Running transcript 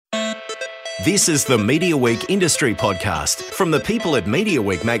This is the Media Week Industry Podcast from the people at Media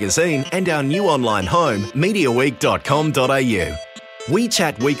Week magazine and our new online home, MediaWeek.com.au. We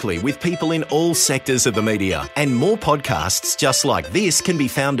chat weekly with people in all sectors of the media, and more podcasts just like this can be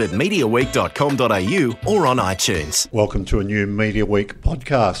found at MediaWeek.com.au or on iTunes. Welcome to a new Media Week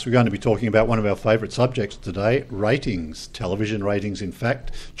podcast. We're going to be talking about one of our favourite subjects today, ratings, television ratings in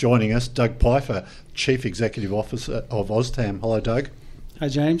fact. Joining us, Doug Peiffer, Chief Executive Officer of OzTAM. Hello, Doug. Hi,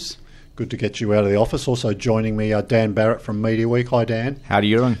 James. Good to get you out of the office. Also joining me, Dan Barrett from Media Week. Hi, Dan. How are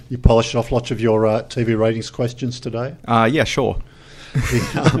you doing? You polished off lots of your TV ratings questions today? Yeah, sure. We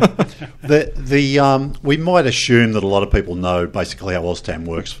might assume that a lot of people know basically how OzTAM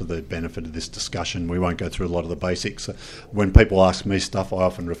works for the benefit of this discussion. We won't go through a lot of the basics. When people ask me stuff, I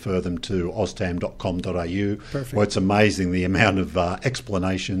often refer them to oztam.com.au, where it's amazing the amount of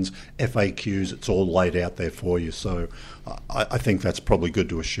explanations, FAQs, it's all laid out there for you. So I think that's probably good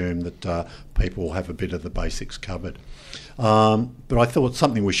to assume that people have a bit of the basics covered. But I thought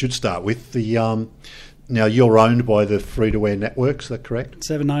something we should start with, now, you're owned by the free-to-air networks, is that correct?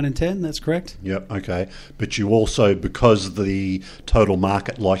 7, 9 and 10, that's correct. Yep, okay. But you also, because the total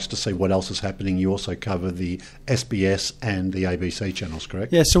market likes to see what else is happening, you also cover the SBS and the ABC channels,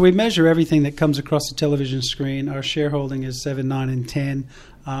 correct? Yeah, so we measure everything that comes across the television screen. Our shareholding is 7, 9 and 10.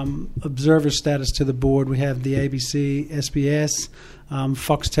 Observer status to the board, we have the ABC, SBS,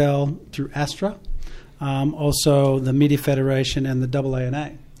 Foxtel through Astra, also the Media Federation and the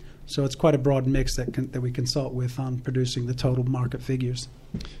AANA. So it's quite a broad mix that we consult with on producing the total market figures.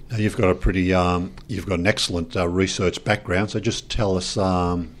 Now you've got an excellent research background. So just tell us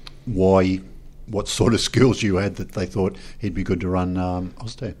what sort of skills you had that they thought he'd be good to run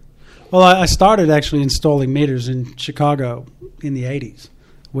OzTAM. Well, I started actually installing meters in Chicago in the 80s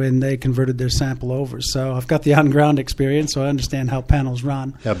when they converted their sample over. So I've got the on-ground experience, so I understand how panels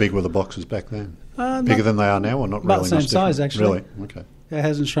run. How big were the boxes back then? Bigger than they are now, or not really? About the same size, actually. Really? Okay. It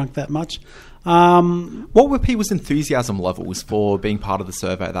hasn't shrunk that much. What were people's enthusiasm levels for being part of the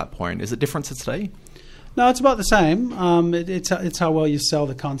survey at that point? Is it different to today? No, it's about the same. It's how well you sell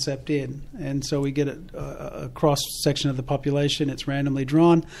the concept in. And so we get a cross-section of the population. It's randomly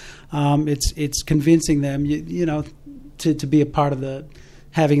drawn. It's convincing them, to be a part of the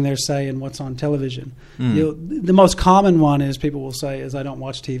having their say in what's on television. The most common one is people will say is, I don't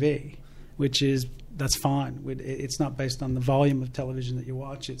watch TV, which is, that's fine. It's not based on the volume of television that you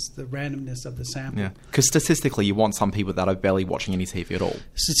watch. It's the randomness of the sample. Yeah, because statistically, you want some people that are barely watching any TV at all.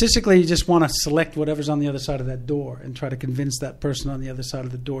 Statistically, you just want to select whatever's on the other side of that door and try to convince that person on the other side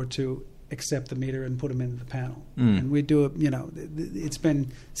of the door to accept the meter and put them into the panel. And we do it, it's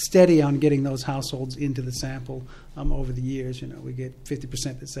been steady on getting those households into the sample over the years. We get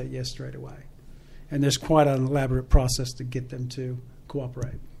 50% that say yes straight away. And there's quite an elaborate process to get them to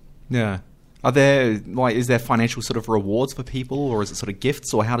cooperate. Yeah. Is there financial sort of rewards for people, or is it sort of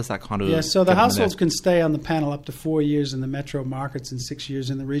gifts, or how does that kind of... Yeah, so the households can stay on the panel up to 4 years in the metro markets and 6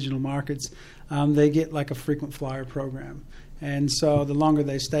 years in the regional markets. They get like a frequent flyer program. And so the longer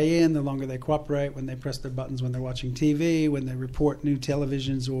they stay in, the longer they cooperate when they press their buttons when they're watching TV, when they report new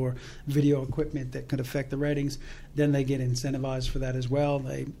televisions or video equipment that could affect the ratings, then they get incentivized for that as well.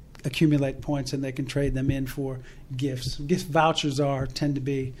 They accumulate points and they can trade them in for gifts. Gift vouchers tend to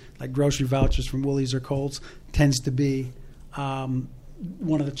be like grocery vouchers from Woolies or Coles, tends to be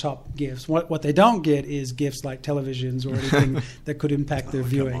one of the top gifts. What they don't get is gifts like televisions or anything that could impact their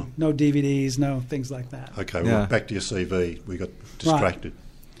viewing. No DVDs, no things like that. Okay, well, back to your CV. We got distracted.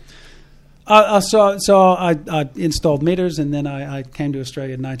 So I installed meters, and then I came to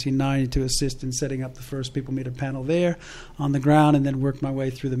Australia in 1990 to assist in setting up the first people meter panel there on the ground, and then worked my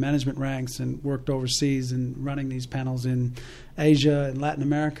way through the management ranks and worked overseas and running these panels in Asia and Latin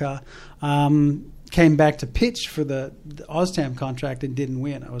America. Came back to pitch for the OzTAM contract and didn't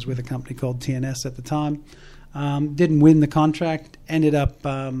win. I was with a company called TNS at the time. Didn't win the contract, ended up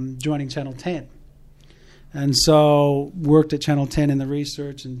joining Channel 10. And so worked at Channel 10 in the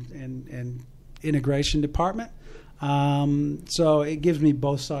research and integration department. So it gives me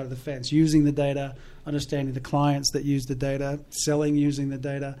both sides of the fence, using the data, understanding the clients that use the data, selling using the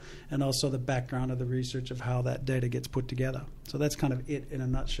data, and also the background of the research of how that data gets put together. So that's kind of it in a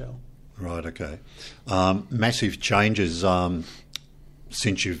nutshell. Right, okay. Massive changes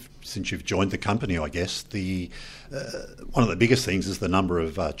since you've joined the company, I guess. One of the biggest things is the number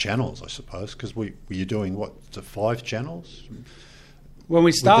of channels, I suppose, because were you doing, 5 channels? When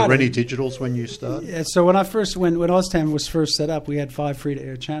we started... Were there any digitals when you started? Yeah, so when OzTAM was first set up, we had 5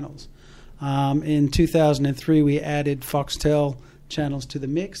 free-to-air channels. In 2003, we added Foxtel channels to the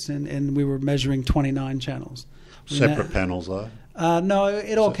mix, and we were measuring 29 channels. Separate panels, though? No,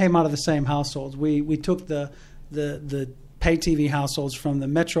 it all came out of the same households. We took the pay TV households from the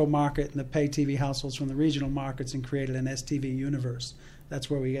metro market and the pay TV households from the regional markets and created an STV universe. That's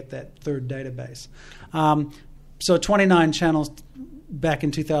where we get that third database. So 29 channels back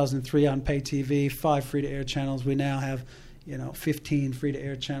in 2003 on pay TV, 5 free-to-air channels. We now have 15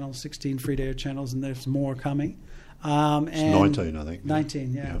 free-to-air channels, 16 free-to-air channels, and there's more coming. It's 19, I think.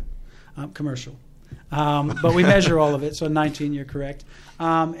 19, yeah. Commercial. But we measure all of it, so 19, you're correct.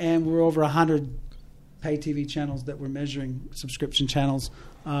 And we're over 100 pay TV channels that we're measuring, subscription channels,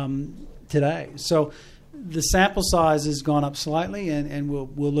 today. So the sample size has gone up slightly, and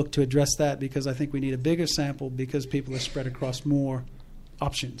we'll look to address that because I think we need a bigger sample because people are spread across more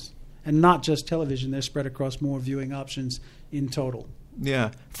options. And not just television, they're spread across more viewing options in total.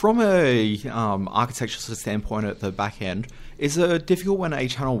 Yeah. From a architectural standpoint at the back end, is it difficult when a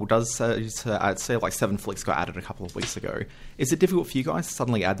channel does say like 7 Flicks got added a couple of weeks ago? Is it difficult for you guys to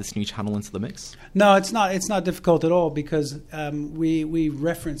suddenly add this new channel into the mix? No, it's not. It's not difficult at all because we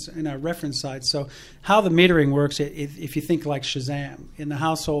reference in our reference sites. So how the metering works, if you think like Shazam, in the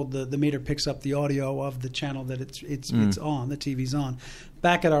household, the meter picks up the audio of the channel that it's on, the TV's on.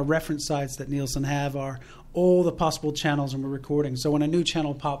 Back at our reference sites that Nielsen have are all the possible channels and we're recording. So when a new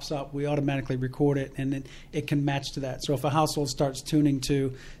channel pops up, we automatically record it and it can match to that. So if a household starts tuning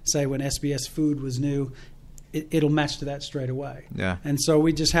to, say, when SBS Food was new, it'll match to that straight away. Yeah. And so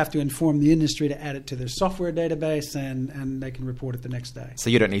we just have to inform the industry to add it to their software database and they can report it the next day. So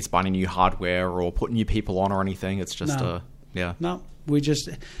you don't need to buy any new hardware or put new people on or anything? It's just No. We just,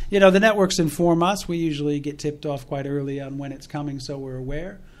 the networks inform us. We usually get tipped off quite early on when it's coming, so we're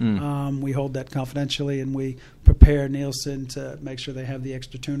aware. We hold that confidentially, and we prepare Nielsen to make sure they have the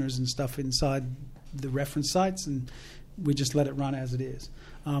extra tuners and stuff inside the reference sites, and we just let it run as it is.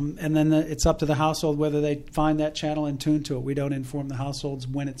 And then it's up to the household whether they find that channel and tune to it. We don't inform the households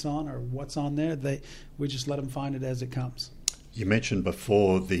when it's on or what's on there. We just let them find it as it comes. You mentioned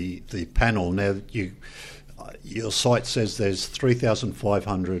before the panel. Now, your site says there's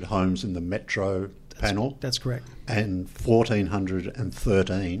 3,500 homes in the metro panel. That's correct. And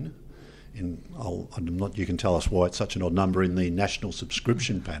 1,413 you can tell us why it's such an odd number in the national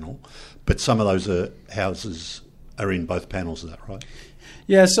subscription panel, but some of those houses are in both panels, is that right?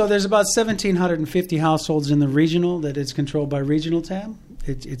 Yeah, so there's about 1,750 households in the regional that is controlled by regional TAM.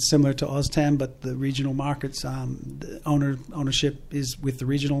 It's similar to OzTAM, but the regional markets, the ownership is with the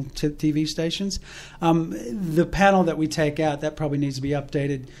regional TV stations. The panel that we take out, that probably needs to be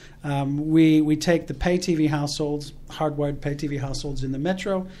updated. We take the pay TV households, hardwired pay TV households in the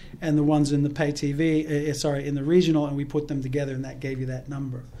metro, and the ones in the pay TV, in the regional, and we put them together, and that gave you that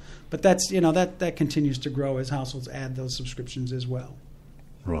number. But that's that continues to grow as households add those subscriptions as well.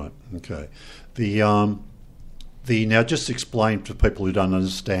 Right. Okay. Now, just explain to people who don't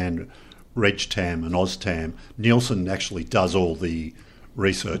understand RegTAM and OzTAM. Nielsen actually does all the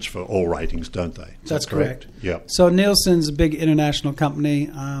research for all ratings, don't they? That's correct. Yeah. So Nielsen's a big international company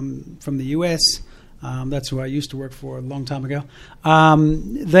from the U.S. That's who I used to work for a long time ago.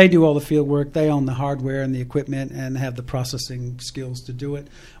 They do all the field work. They own the hardware and the equipment and have the processing skills to do it.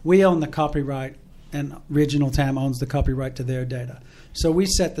 We own the copyright, and Regional TAM owns the copyright to their data. So we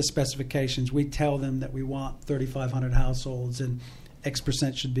set the specifications. We tell them that we want 3,500 households and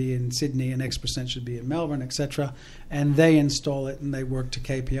X% should be in Sydney and X% should be in Melbourne, etc. And they install it and they work to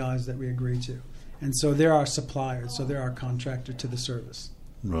KPIs that we agree to. And so they're our suppliers, so they're our contractor to the service.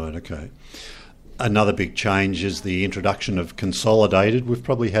 Right, okay. Another big change is the introduction of consolidated. We've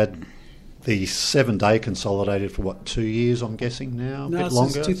probably had the 7-day consolidated for, 2 years, I'm guessing now? No, bit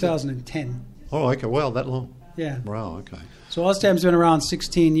longer? Since 2010. Oh, okay. Well, that long? Yeah. Wow, okay. So OzTAM's been around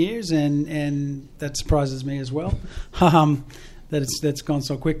 16 years, and that surprises me as well, that's gone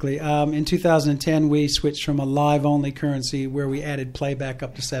so quickly. In 2010, we switched from a live-only currency where we added playback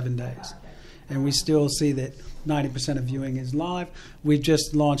up to 7 days. And we still see that 90% of viewing is live. We've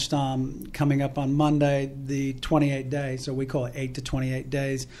just launched, coming up on Monday, the 28 days, so we call it 8 to 28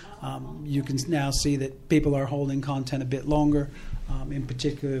 days. You can now see that people are holding content a bit longer. In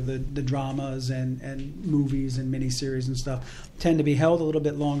particular, the dramas and movies and miniseries and stuff tend to be held a little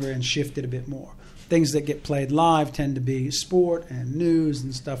bit longer and shifted a bit more. Things that get played live tend to be sport and news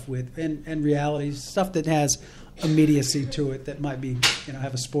and stuff and reality, stuff that has immediacy to it that might be,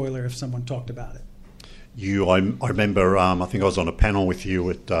 have a spoiler if someone talked about it. I remember, I think I was on a panel with you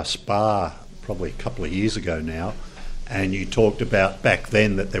at Spa probably a couple of years ago now, and you talked about back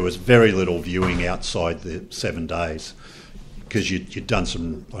then that there was very little viewing outside the 7 days. Because you'd done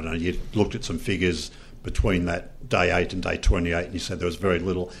some, you'd looked at some figures between that day 8 and day 28, and you said there was very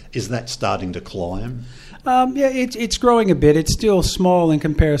little. Is that starting to climb? It's growing a bit. It's still small in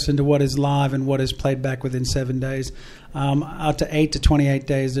comparison to what is live and what is played back within 7 days. Out to 8 to 28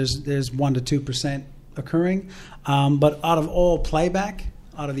 days, there's 1 to 2% occurring. But out of all playback,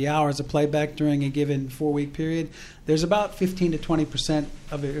 out of the hours of playback during a given 4-week period, there's about 15 to 20%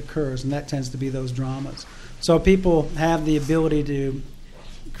 of it occurs, and that tends to be those dramas. So people have the ability to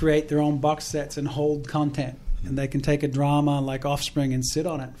create their own box sets and hold content, and they can take a drama like Offspring and sit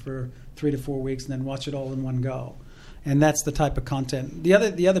on it for 3 to 4 weeks and then watch it all in one go. And that's the type of content. The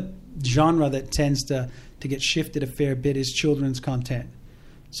other genre that tends to get shifted a fair bit is children's content.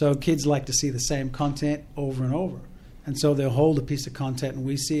 So kids like to see the same content over and over. And so they'll hold a piece of content, and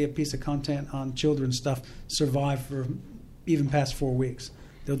we see a piece of content on children's stuff survive for even past 4 weeks.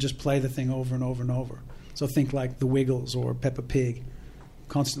 They'll just play the thing over and over and over. So think like The Wiggles or Peppa Pig,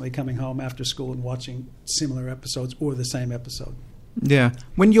 constantly coming home after school and watching similar episodes or the same episode. Yeah.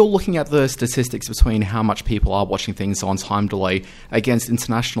 When you're looking at the statistics between how much people are watching things on time delay against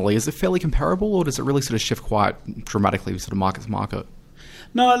internationally, is it fairly comparable, or does it really sort of shift quite dramatically sort of market to market?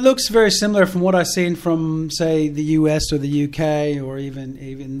 No, it looks very similar from what I've seen from, say, the US or the UK or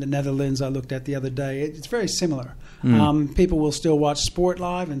even the Netherlands I looked at the other day. It's very similar. People will still watch sport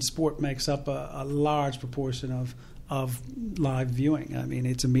live, and sport makes up a large proportion of live viewing. I mean,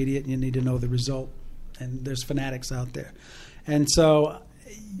 it's immediate, and you need to know the result, and there's fanatics out there. And so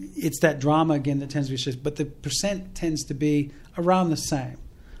it's that drama, again, that tends to be shifted, but the percent tends to be around the same.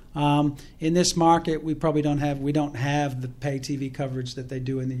 In this market, we don't have the pay TV coverage that they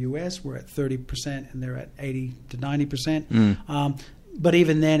do in the U.S. We're at 30%, and they're at 80 to 90%. But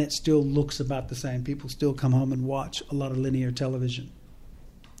even then, it still looks about the same. People still come home and watch a lot of linear television.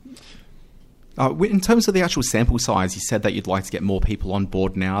 In terms of the actual sample size, you said that you'd like to get more people on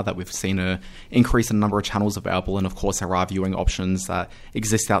board now that we've seen an increase in the number of channels available, and of course there are viewing options that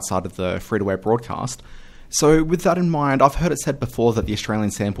exist outside of the free-to-air broadcast. So with that in mind, I've heard it said before that the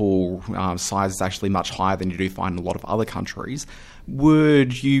Australian sample size is actually much higher than you do find in a lot of other countries.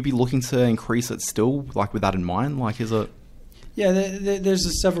 Would you be looking to increase it still, like with that in mind? Like, is it... Yeah,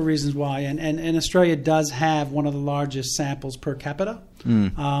 there's several reasons why, and Australia does have one of the largest samples per capita.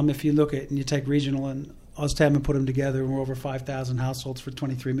 If you look at and you take regional and OzTAM and put them together, we're over 5,000 households for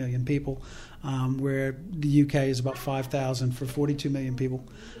 23 million people, where the UK is about 5,000 for 42 million people.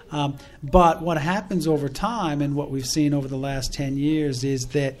 But what happens over time, and what we've seen over the last 10 years, is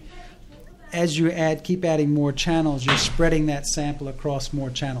that as you keep adding more channels, you're spreading that sample across more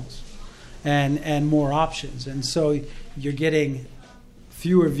channels and more options. And so you're getting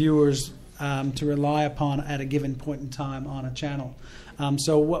fewer viewers to rely upon at a given point in time on a channel.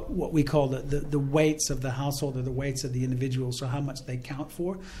 So what we call the weights of the household, or the weights of the individual, so how much they count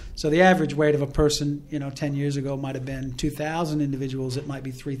for. So the average weight of a person, 10 years ago might have been 2,000 individuals. It might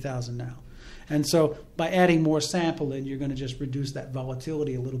be 3,000 now. And so by adding more sample in, you're going to just reduce that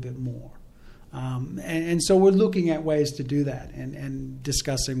volatility a little bit more. And so we're looking at ways to do that, and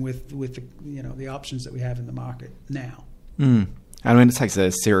discussing with the options that we have in the market now. I mean, it takes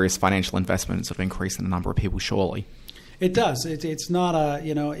a serious financial investment to sort of increasing the number of people, surely. It does. It's not a,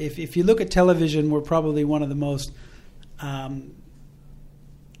 if you look at television, we're probably one of the most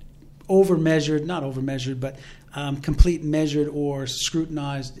complete measured or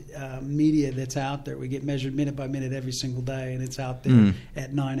scrutinized media that's out there. We get measured minute by minute every single day, and it's out there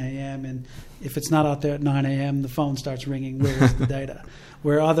at 9 a.m. And if it's not out there at 9 a.m., the phone starts ringing, where is the data?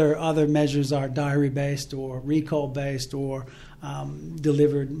 Where other measures are diary-based or recall-based or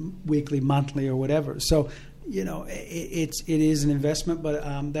delivered weekly, monthly, or whatever. So, it is an investment,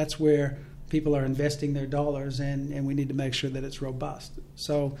 but that's where people are investing their dollars, and we need to make sure that it's robust.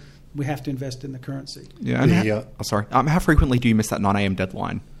 So we have to invest in the currency. Yeah. Sorry. How frequently do you miss that 9 a.m.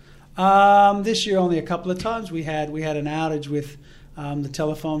 deadline? This year, only a couple of times. We had an outage with the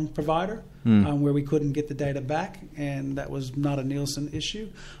telephone provider where we couldn't get the data back, and that was not a Nielsen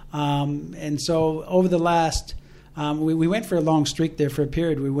issue. And so over the last, we went for a long streak there for a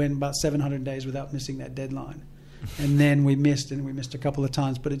period. We went about 700 days without missing that deadline. And then we missed a couple of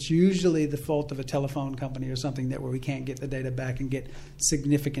times. But it's usually the fault of a telephone company or something where we can't get the data back and get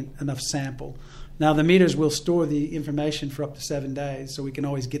significant enough sample. Now, the meters will store the information for up to 7 days, so we can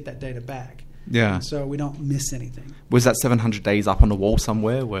always get that data back. Yeah. And so we don't miss anything. Was that 700 days up on the wall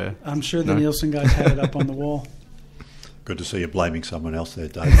somewhere? I'm sure the Nielsen guys had it up on the wall. Good to see you blaming someone else there,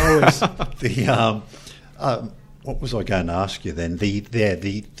 Dave. Always. What was I going to ask you then?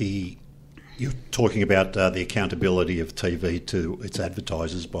 You're talking about the accountability of TV to its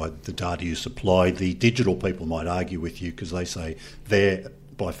advertisers by the data you supply. The digital people might argue with you because they say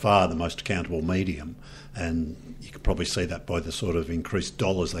by far the most accountable medium, and you could probably see that by the sort of increased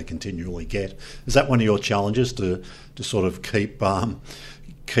dollars they continually get. Is that one of your challenges, to sort of keep the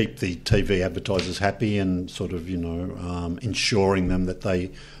TV advertisers happy and sort of, ensuring them that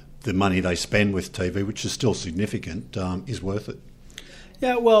the money they spend with TV, which is still significant, is worth it?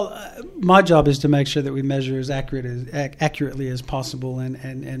 Yeah, well, my job is to make sure that we measure as accurately as possible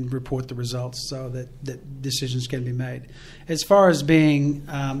and report the results so that decisions can be made. As far as being,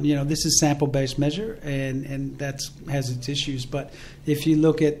 this is sample-based measure, and that has its issues. But if you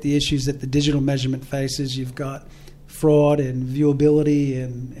look at the issues that the digital measurement faces, you've got fraud and viewability,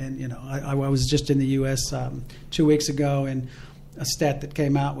 and I was just in the U.S. 2 weeks ago, and a stat that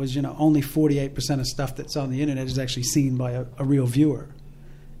came out was, only 48% of stuff that's on the internet is actually seen by a real viewer.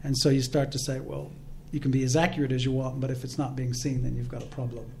 And so you start to say, well, you can be as accurate as you want, but if it's not being seen, then you've got a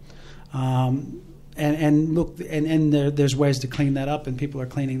problem. There's ways to clean that up, and people are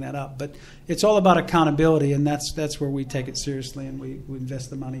cleaning that up. But it's all about accountability, and that's where we take it seriously, and we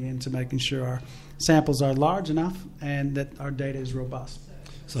invest the money into making sure our samples are large enough and that our data is robust.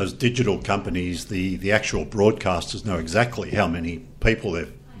 So those digital companies, the actual broadcasters know exactly how many people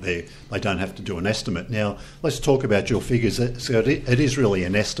they don't have to do an estimate. Now, let's talk about your figures. So it is really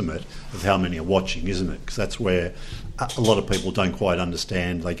an estimate of how many are watching, isn't it? Because that's where a lot of people don't quite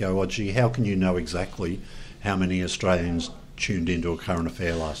understand. They go, oh, gee, how can you know exactly how many Australians tuned into a current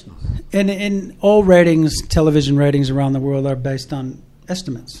affair last night? And all ratings, television ratings around the world, are based on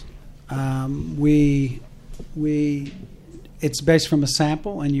estimates. It's based from a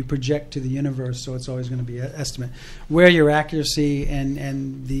sample, and you project to the universe, so it's always going to be an estimate. Where your accuracy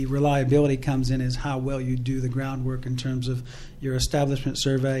and the reliability comes in is how well you do the groundwork in terms of your establishment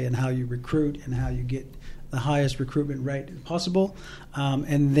survey and how you recruit and how you get the highest recruitment rate possible,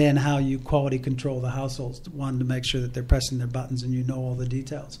 and then how you quality control the households, one, to make sure that they're pressing their buttons and you know all the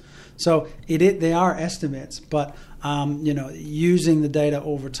details. So they are estimates, but using the data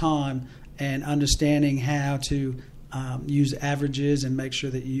over time and understanding how to use averages and make sure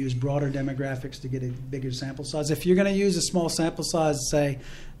that you use broader demographics to get a bigger sample size. If you're going to use a small sample size, say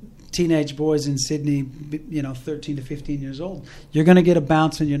teenage boys in Sydney, 13 to 15 years old, you're going to get a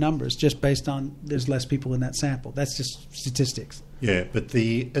bounce in your numbers just based on there's less people in that sample. That's just statistics. Yeah, but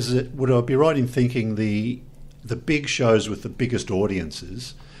would I be right in thinking the big shows with the biggest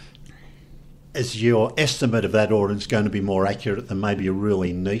audiences, is your estimate of that audience going to be more accurate than maybe a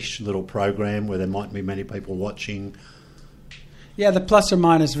really niche little program where there might be many people watching? Yeah, the plus or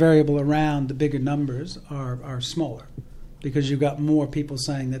minus variable around the bigger numbers are smaller because you've got more people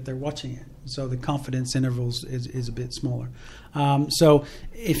saying that they're watching it. So the confidence intervals is a bit smaller. So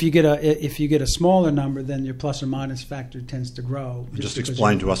if you get a smaller number, then your plus or minus factor tends to grow. Just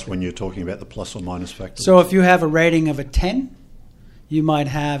explain to us when you're talking about the plus or minus factor. So if you have a rating of a 10, you might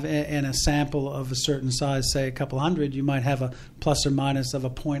have, in a sample of a certain size, say a couple hundred, you might have a plus or minus of a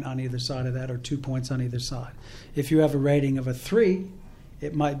point on either side of that, or 2 points on either side. If you have a rating of a 3,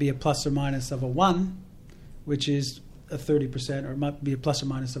 it might be a plus or minus of a 1, which is a 30%, or it might be a plus or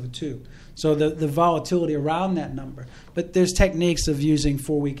minus of a 2. So the volatility around that number. But there's techniques of using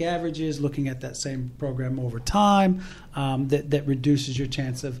 4-week averages, looking at that same program over time, that reduces your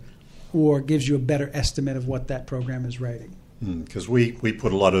chance of, or gives you a better estimate of what that program is rating. Because we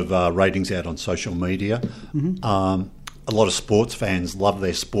put a lot of ratings out on social media. Mm-hmm. A lot of sports fans love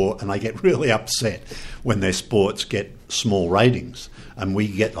their sport, and they get really upset when their sports get small ratings. And we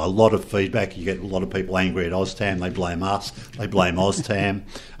get a lot of feedback. You get a lot of people angry at OzTAM. They blame us. They blame OzTAM.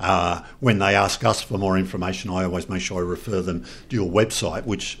 When they ask us for more information, I always make sure I refer them to your website,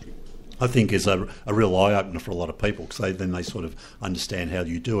 which I think is a real eye-opener for a lot of people, because then they sort of understand how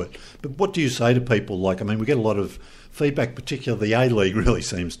you do it. But what do you say to people? We get a lot of feedback, particularly the A-League really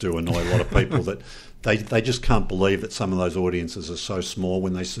seems to annoy a lot of people, that they just can't believe that some of those audiences are so small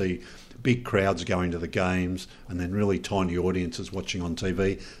when they see big crowds going to the games and then really tiny audiences watching on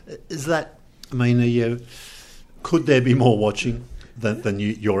TV. Is that, could there be more watching than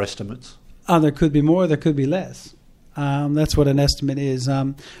your estimates? There could be more, there could be less. That's what an estimate is.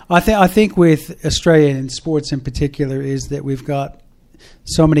 I think with Australian sports in particular is that we've got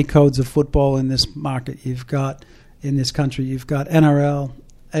so many codes of football in this market. In this country, you've got NRL,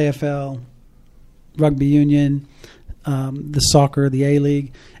 AFL, rugby union, the soccer, the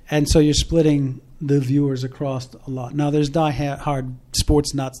A-League, and so you're splitting the viewers across a lot. Now, there's die-hard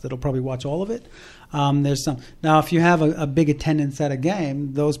sports nuts that'll probably watch all of it. There's some. Now, if you have a big attendance at a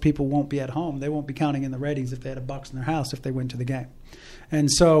game, those people won't be at home. They won't be counting in the ratings if they had a box in their house if they went to the game.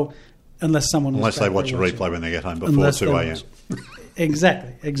 And so, unless they watch a replay when they get home before 2 a.m.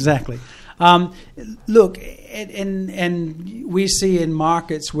 Exactly. Look, and we see in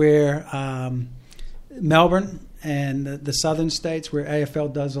markets where Melbourne and the southern states where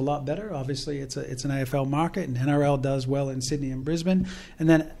AFL does a lot better. Obviously, it's an AFL market, and NRL does well in Sydney and Brisbane, and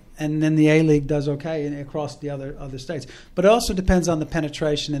then the A-League does okay across the other states. But it also depends on the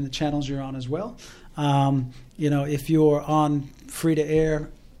penetration and the channels you're on as well. If you're on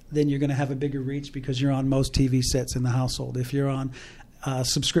free-to-air, then you're going to have a bigger reach because you're on most TV sets in the household. If you're on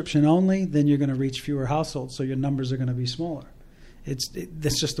subscription only, then you're going to reach fewer households, so your numbers are going to be smaller.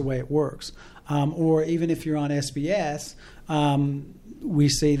 That's just the way it works. Or even if you're on SBS, we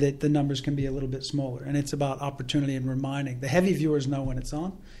see that the numbers can be a little bit smaller, and it's about opportunity and reminding. The heavy viewers know when it's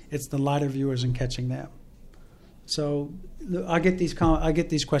on. It's the lighter viewers and catching them. So I get these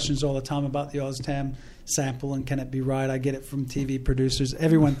questions all the time about the OzTAM sample and can it be right. I get it from TV producers.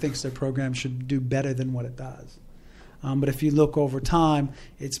 Everyone thinks their program should do better than what it does. But if you look over time,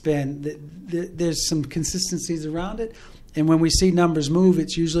 it's been there's some consistencies around it. And when we see numbers move,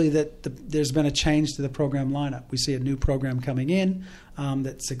 it's usually that there's been a change to the program lineup. We see a new program coming in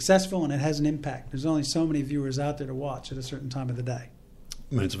that's successful and it has an impact. There's only so many viewers out there to watch at a certain time of the day.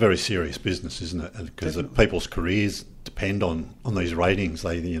 I mean, it's a very serious business, isn't it? Because people's careers depend on these ratings.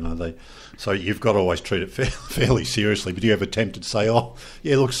 So you've got to always treat it fairly seriously. But do you ever tempted to say, "Oh,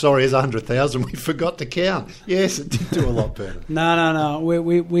 yeah, look, sorry, it's 100,000. We forgot to count." Yes, it did do a lot better. No.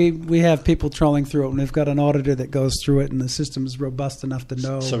 We have people trolling through it, and we've got an auditor that goes through it, and the system is robust enough to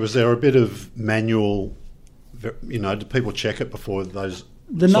know. So is there a bit of manual? Do people check it before those?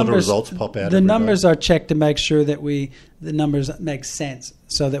 The numbers, results pop out. The numbers are checked to make sure that the numbers make sense,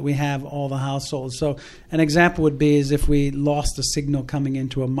 so that we have all the households. So an example would be is if we lost a signal coming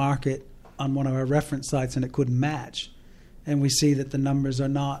into a market on one of our reference sites and it couldn't match, and we see that the numbers are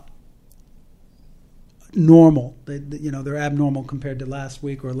not normal, they're abnormal compared to last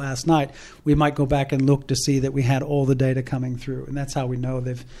week or last night, we might go back and look to see that we had all the data coming through, and that's how we know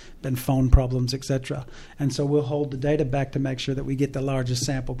they've been phone problems, etc. And so we'll hold the data back to make sure that we get the largest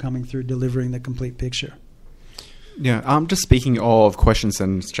sample coming through, delivering the complete picture. Yeah, just speaking of questions,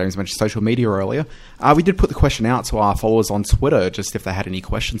 and James mentioned social media earlier, we did put the question out to our followers on Twitter, just if they had any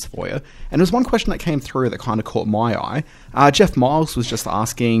questions for you. And there was one question that came through that kind of caught my eye. Jeff Miles was just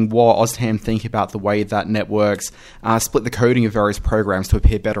asking what OzTAM think about the way that networks split the coding of various programs to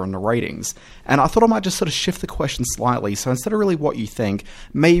appear better in the ratings. And I thought I might just sort of shift the question slightly. So instead of really what you think,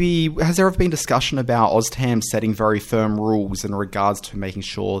 maybe has there ever been discussion about OzTAM setting very firm rules in regards to making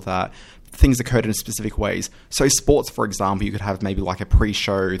sure that things are coded in specific ways? So sports, for example, you could have maybe like a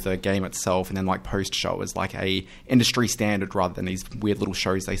pre-show, the game itself, and then like post-show as like a industry standard rather than these weird little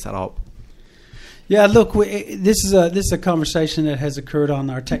shows they set up. Yeah, look, this is a conversation that has occurred on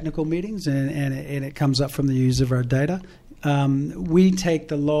our technical meetings, and it comes up from the use of our data. We take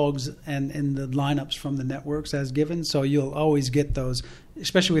the logs and the lineups from the networks as given, so you'll always get those,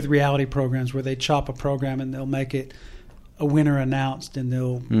 especially with reality programs where they chop a program and they'll make it a winner announced and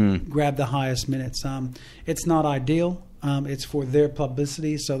they'll grab the highest minutes. It's not ideal. It's for their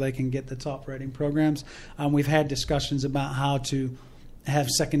publicity so they can get the top rating programs. We've had discussions about how to have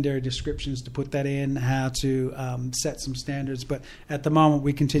secondary descriptions to put that in, how to set some standards. But at the moment,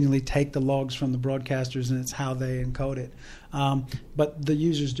 we continually take the logs from the broadcasters and it's how they encode it. But the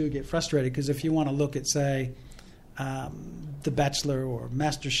users do get frustrated because if you want to look at, say, The Bachelor or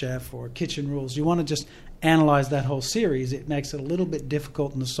MasterChef or Kitchen Rules, you want to just analyze that whole series, it makes it a little bit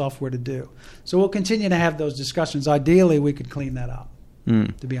difficult in the software to do. So we'll continue to have those discussions. Ideally, we could clean that up,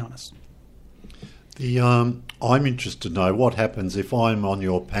 to be honest. I'm interested to know what happens if I'm on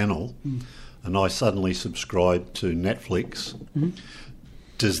your panel and I suddenly subscribe to Netflix.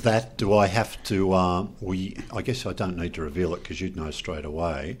 Do I have to, I guess I don't need to reveal it because you'd know straight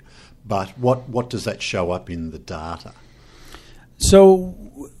away, but what does that show up in the data?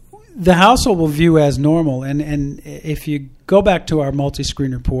 So the household will view as normal, and if you go back to our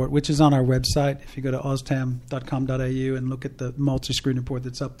multi-screen report, which is on our website, if you go to oztam.com.au and look at the multi-screen report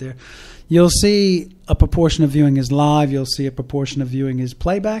that's up there, you'll see a proportion of viewing is live, you'll see a proportion of viewing is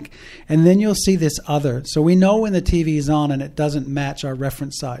playback, and then you'll see this other. So we know when the TV is on and it doesn't match our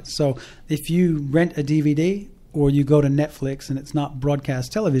reference sites. So if you rent a DVD or you go to Netflix and it's not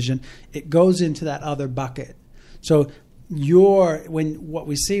broadcast television, it goes into that other bucket. So what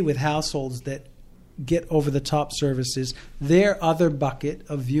we see with households that get over-the-top services, their other bucket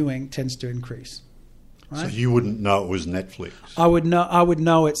of viewing tends to increase. Right? So you wouldn't know it was Netflix? I would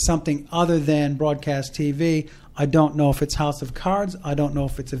know it's something other than broadcast TV. I don't know if it's House of Cards. I don't know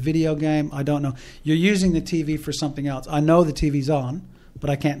if it's a video game. I don't know. You're using the TV for something else. I know the TV's on, but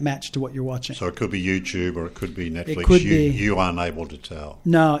I can't match to what you're watching. So it could be YouTube or it could be Netflix. It could be. You aren't able to tell.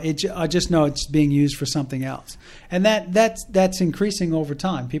 No, I just know it's being used for something else. And that's increasing over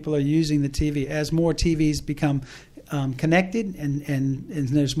time. People are using the TV. As more TVs become connected and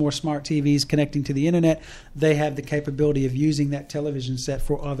there's more smart TVs connecting to the internet, they have the capability of using that television set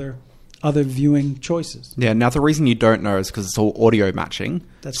for other viewing choices. Yeah, now the reason you don't know is because it's all audio matching.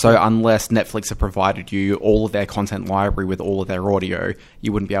 So unless Netflix have provided you all of their content library with all of their audio,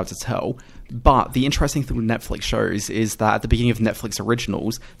 you wouldn't be able to tell. But the interesting thing with Netflix shows is that at the beginning of Netflix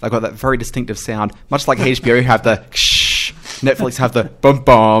originals, they've got that very distinctive sound, much like HBO have the shh, Netflix have the bump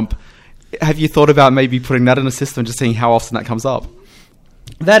bump. Have you thought about maybe putting that in a system, just seeing how often that comes up?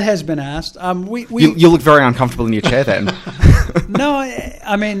 That has been asked. You look very uncomfortable in your chair then. No,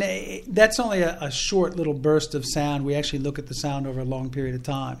 I mean, that's only a short little burst of sound. We actually look at the sound over a long period of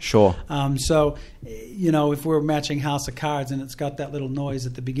time. Sure. So, if we're matching House of Cards and it's got that little noise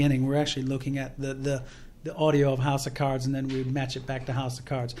at the beginning, we're actually looking at the audio of House of Cards, and then we match it back to House of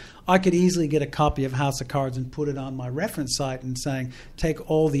Cards. I could easily get a copy of House of Cards and put it on my reference site and saying, take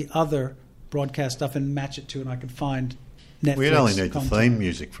all the other broadcast stuff and match it to, and I could find Netflix. We'd only need content. the theme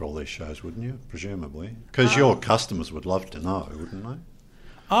music for all these shows, wouldn't you? Presumably, because your customers would love to know, wouldn't they?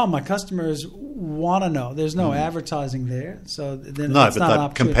 Oh, my customers want to know. There's no advertising there, so then no, it's but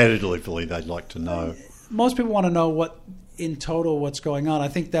not competitively, they'd like to know. Most people want to know what's going on. I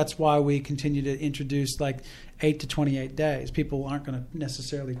think that's why we continue to introduce 8 to 28 days. People aren't going to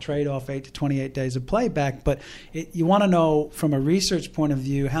necessarily trade off 8 to 28 days of playback, but you want to know from a research point of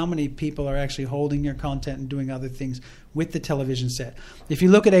view how many people are actually holding your content and doing other things with the television set. If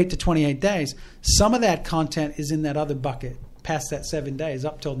you look at 8 to 28 days, some of that content is in that other bucket past that 7 days.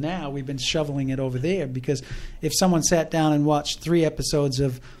 Up till now, we've been shoveling it over there because if someone sat down and watched 3 episodes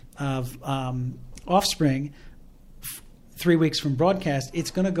of Offspring 3 weeks from broadcast,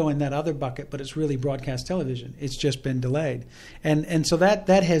 it's going to go in that other bucket, but it's really broadcast television. It's just been delayed. And so that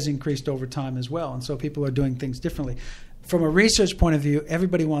has increased over time as well. And so people are doing things differently. From a research point of view,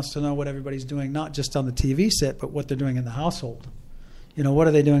 everybody wants to know what everybody's doing, not just on the TV set, but what they're doing in the household. What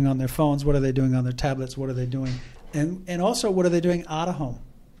are they doing on their phones? What are they doing on their tablets? What are they doing? And also, what are they doing out of home?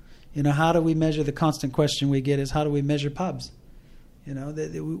 How do we measure? The constant question we get is, how do we measure pubs?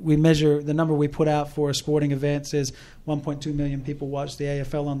 We measure the number we put out for a sporting event says 1.2 million people watch the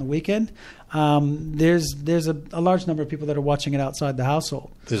AFL on the weekend. There's a large number of people that are watching it outside the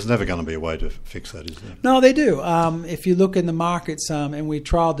household. There's never going to be a way to fix that, is there? No, they do. If you look in the markets, and we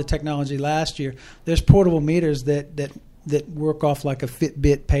trialed the technology last year, there's portable meters that work off like a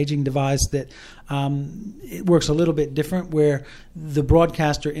Fitbit paging device that it works a little bit different, where the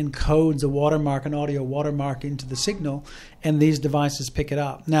broadcaster encodes a watermark, an audio watermark, into the signal, and these devices pick it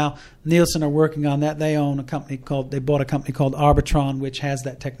up. Now, Nielsen are working on that. They bought a company called Arbitron, which has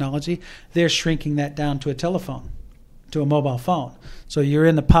that technology. They're shrinking that down to a mobile phone. So you're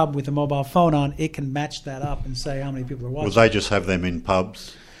in the pub with a mobile phone on, it can match that up and say how many people are watching. Will they just have them in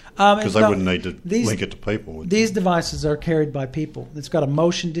pubs? Because they wouldn't need to link it to people. These devices are carried by people. It's got a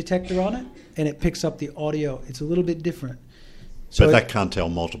motion detector on it, and it picks up the audio. It's a little bit different. So but that can't tell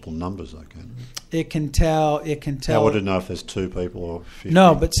multiple numbers, though, can it? It can tell. How would it know if there's 2 people or 50?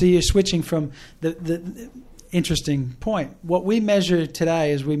 No, but see, you're switching from the interesting point. What we measure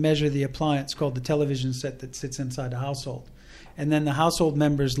today is we measure the appliance called the television set that sits inside the household. And then the household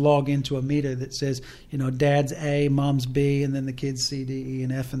members log into a meter that says, dad's A, mom's B, and then the kids C, D, E,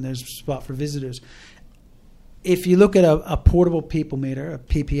 and F, and there's a spot for visitors. If you look at a portable people meter, a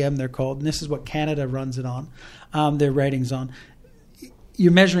PPM they're called, and this is what Canada runs it on, their ratings on,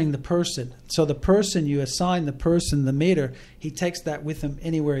 you're measuring the person. So the person, you assign the person the meter, he takes that with him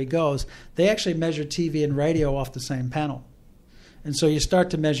anywhere he goes. They actually measure TV and radio off the same panel. And so you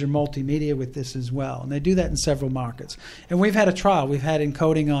start to measure multimedia with this as well. And they do that in several markets. And we've had a trial. We've had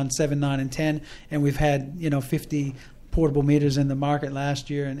encoding on 7, 9, and 10, and we've had 50 portable meters in the market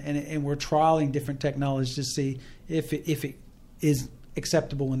last year. And we're trialing different technologies to see if it is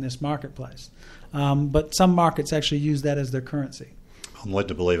acceptable in this marketplace. But some markets actually use that as their currency. I'm led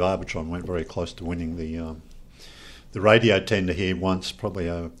to believe Arbitron went very close to winning the radio tender here once, probably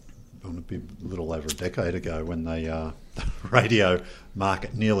a little over a decade ago, when the radio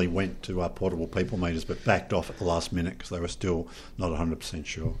market nearly went to portable people meters, but backed off at the last minute because they were still not 100%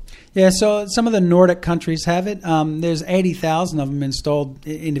 sure. Yeah, so some of the Nordic countries have it. There's 80,000 of them installed,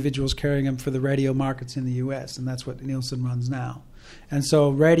 individuals carrying them for the radio markets in the U.S., and that's what Nielsen runs now. And so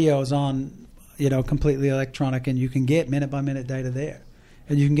radio is on, completely electronic, and you can get minute-by-minute data there.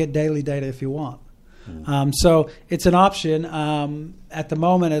 And you can get daily data if you want. So it's an option. At the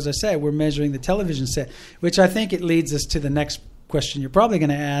moment, as I say, we're measuring the television set, which I think it leads us to the next question you're probably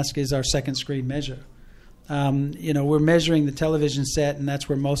going to ask is our second screen measure. We're measuring the television set, and that's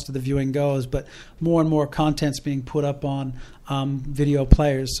where most of the viewing goes. But more and more content's being put up on video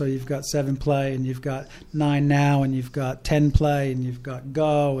players. So you've got 7 Play, and you've got 9 Now, and you've got 10 Play, and you've got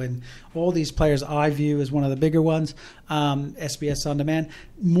Go, and all these players. iView is one of the bigger ones. SBS On Demand.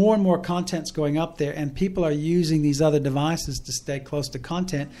 More and more content's going up there, and people are using these other devices to stay close to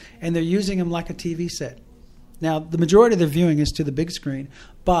content, and they're using them like a TV set. Now, the majority of their viewing is to the big screen,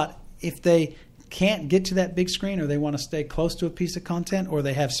 but if they can't get to that big screen, or they want to stay close to a piece of content, or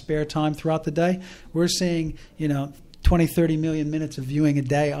they have spare time throughout the day, we're seeing 20, 30 million minutes of viewing a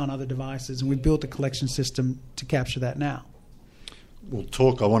day on other devices, and we built a collection system to capture that now. I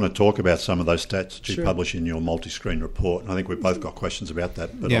want to talk about some of those stats that you Sure. publish in your multi-screen report, and I think we've both got questions about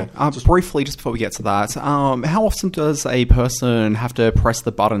that. But Just briefly, just before we get to that, how often does a person have to press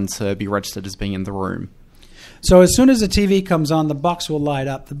the button to be registered as being in the room? So as soon as the TV comes on, the box will light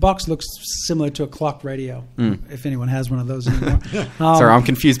up. The box looks similar to a clock radio, if anyone has one of those anymore. Sorry, I'm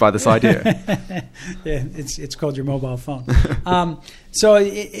confused by this idea. Yeah, it's called your mobile phone. So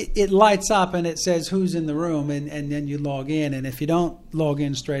it lights up and it says who's in the room, and then you log in. And if you don't log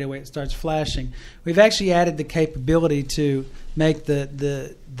in straight away, it starts flashing. We've actually added the capability to make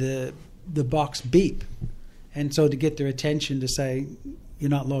the box beep, and so to get their attention to say, you're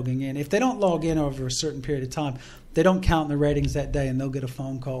not logging in. If they don't log in over a certain period of time, they don't count in the ratings that day, and they'll get a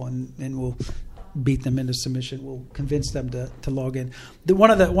phone call, and we'll beat them into submission. We'll convince them to log in. One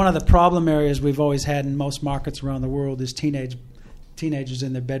of the problem areas we've always had in most markets around the world is teenagers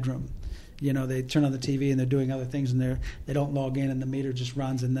in their bedroom. They turn on the TV and they're doing other things, and they don't log in, and the meter just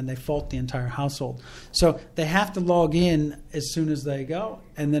runs, and then they fault the entire household. So they have to log in as soon as they go,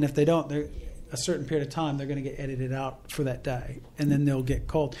 and then if they don't, a certain period of time, they're going to get edited out for that day, and then they'll get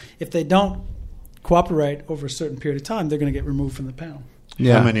called. If they don't cooperate over a certain period of time, they're going to get removed from the panel.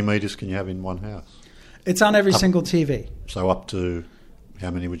 Yeah. How many meters can you have in one house? It's on every single TV. So up to,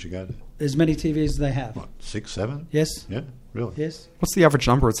 how many would you go to? As many TVs as they have. What, 6, 7? Yes. Yeah, really? Yes. What's the average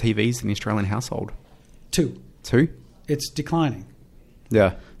number of TVs in the Australian household? 2. 2? It's declining.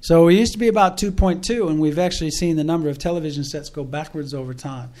 Yeah. So we used to be about 2.2, and we've actually seen the number of television sets go backwards over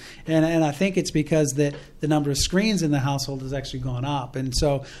time. And I think it's because the number of screens in the household has actually gone up. And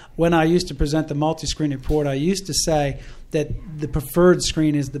so when I used to present the multi-screen report, I used to say that the preferred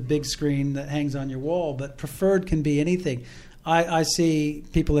screen is the big screen that hangs on your wall, but preferred can be anything. I see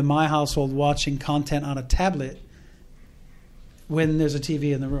people in my household watching content on a tablet when there's a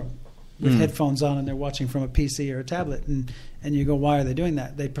TV in the room with headphones on, and they're watching from a PC or a tablet, and you go, why are they doing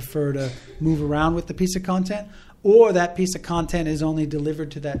that? They prefer to move around with the piece of content, or that piece of content is only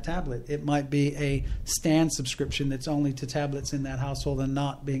delivered to that tablet. It might be a stand subscription that's only to tablets in that household and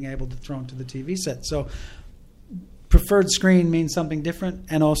not being able to throw into the TV set. So preferred screen means something different,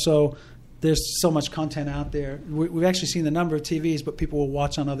 and also there's so much content out there. We've actually seen the number of TVs, but people will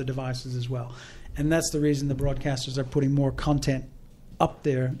watch on other devices as well. And that's the reason the broadcasters are putting more content up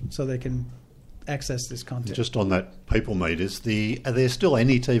there so they can access this content. Just on that people meters, are there still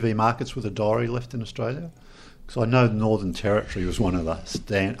any TV markets with a diary left in Australia? Because I know the Northern Territory was one of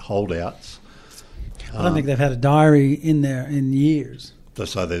the holdouts. I don't think they've had a diary in there in years.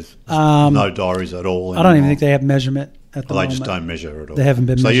 So there's no diaries at all anymore. I don't even think they have measurement at the They moment. just don't measure at all. They haven't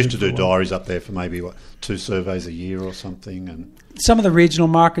been So they measured used to do for a while. diaries up there for maybe, 2 surveys a year or something? And Some of the regional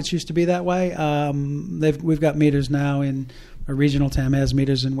markets used to be that way. We've got meters now in a regional TAM has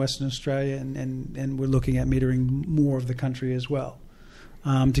meters in Western Australia, and we're looking at metering more of the country as well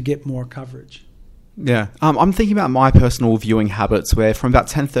to get more coverage. Yeah. I'm thinking about my personal viewing habits where from about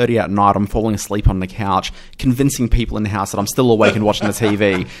 10:30 at night I'm falling asleep on the couch, convincing people in the house that I'm still awake and watching the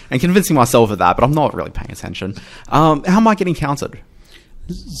TV, and convincing myself of that, but I'm not really paying attention. How am I getting counted?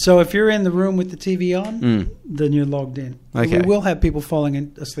 So if you're in the room with the TV on, then you're logged in. Okay. We will have people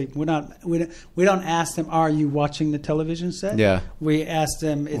falling asleep. We don't ask them, are you watching the television set? Yeah. We ask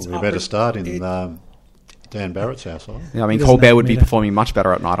them, it's we better start in Dan Barrett's household. Yeah, I mean, He doesn't Colbert have would be meter. performing much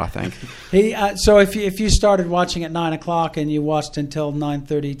better at night, I think. So if you started watching at 9 o'clock and you watched until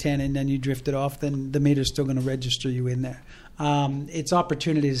 9:30, 10, and then you drifted off, then the meter's still going to register you in there. It's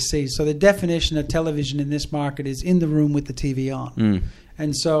opportunity to see. So the definition of television in this market is in the room with the TV on.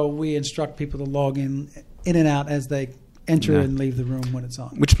 And so we instruct people to log in and out as they enter and leave the room when it's on.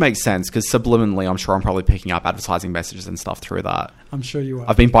 Which makes sense, because subliminally I'm sure I'm probably picking up advertising messages and stuff through that. I'm sure you are.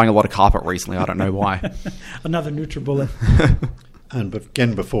 I've been buying a lot of carpet recently, I don't know why. Another NutriBullet. And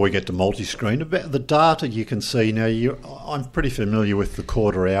again, before we get to multi-screen, about the data you can see now, I'm pretty familiar with the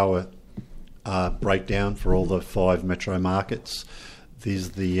quarter-hour breakdown for all the 5 metro markets. There's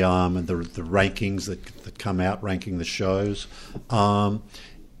the rankings that come out ranking the shows.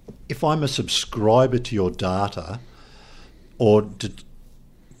 If I'm a subscriber to your data, who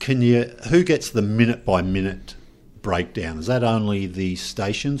gets the minute by minute breakdown? Is that only the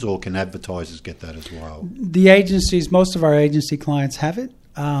stations, or can advertisers get that as well? The agencies, most of our agency clients have it.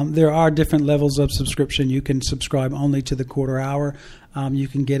 There are different levels of subscription. You can subscribe only to the quarter hour. You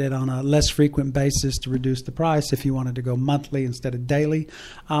can get it on a less frequent basis to reduce the price if you wanted to go monthly instead of daily.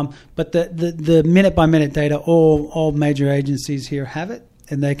 But the minute by minute data, all major agencies here have it,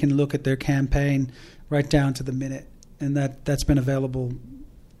 and they can look at their campaign right down to the minute. And that's been available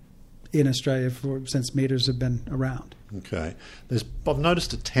in Australia since meters have been around. Okay. I've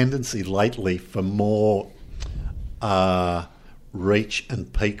noticed a tendency lately for more reach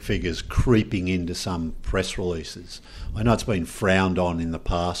and peak figures creeping into some press releases. I know it's been frowned on in the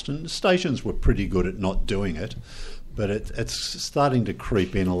past, and stations were pretty good at not doing it, but it's starting to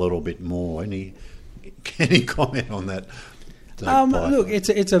creep in a little bit more. Any comment on that? Look,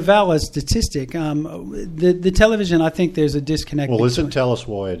 it's a valid statistic. The television, I think there's a disconnect. Well, tell us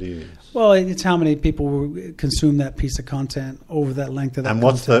why it is. Well, it's how many people consume that piece of content over that length of that. And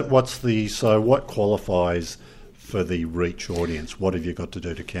what qualifies for the reach audience? What have you got to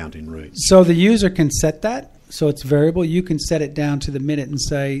do to count in reach? So the user can set that. So it's variable. You can set it down to the minute and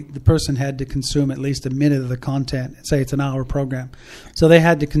say the person had to consume at least a minute of the content. Say it's an hour program. So they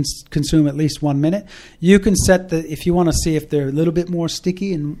had to consume at least 1 minute. You can set if you want to see if they're a little bit more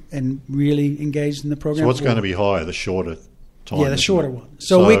sticky and really engaged in the program. So what's going to be higher, the shorter time? Yeah, the shorter one.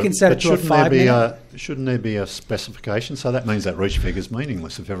 So we can set it to a 5 minute. Shouldn't there be a specification? So that means that reach figure is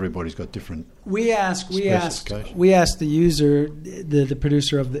meaningless if everybody's got different. We asked the user, the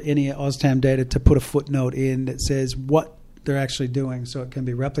producer of any OzTAM data, to put a footnote in that says what they're actually doing, so it can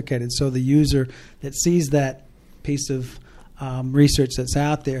be replicated. So the user that sees that piece of research that's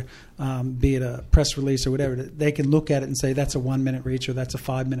out there, be it a press release or whatever, they can look at it and say that's a 1 minute reach or that's a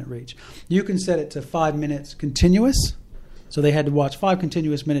 5 minute reach. You can set it to 5 minutes continuous. So they had to watch 5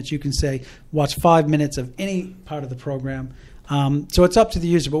 continuous minutes. You can say, watch 5 minutes of any part of the program. So it's up to the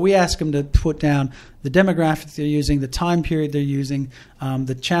user. But we ask them to put down the demographics they're using, the time period they're using,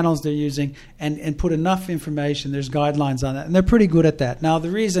 the channels they're using, and put enough information. There's guidelines on that. And they're pretty good at that. Now, the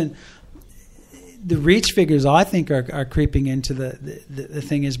reason the reach figures, I think, are creeping into the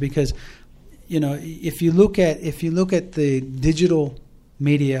thing is because, if you look at the digital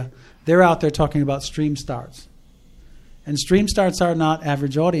media, they're out there talking about stream starts. And stream starts are not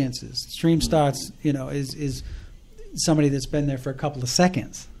average audiences. Stream starts, is somebody that's been there for a couple of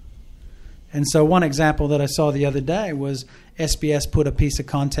seconds. And so one example that I saw the other day was SBS put a piece of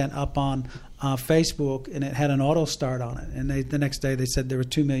content up on Facebook, and it had an auto start on it. And the next day they said there were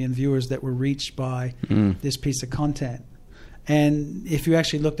 2 million viewers that were reached by this piece of content. And if you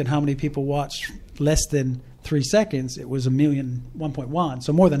actually looked at how many people watched less than 3 seconds, it was 1.1.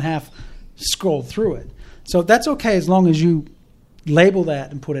 So more than half scrolled through it. So that's okay as long as you label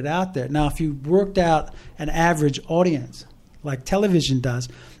that and put it out there. Now, if you worked out an average audience, like television does,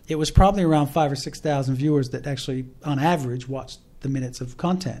 it was probably around 5,000 or 6,000 viewers that actually, on average, watched the minutes of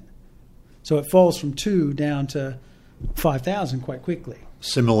content. So it falls from 2 down to 5,000 quite quickly.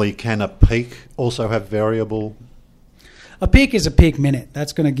 Similarly, can a peak also have variable? A peak is a peak minute.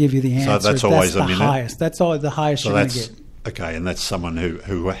 That's going to give you the answer. So that's always a minute? Highest. That's always the highest you're going to get. Okay, and that's someone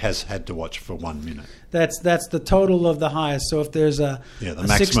who has had to watch for 1 minute. That's the total of the highest. So if there's a the a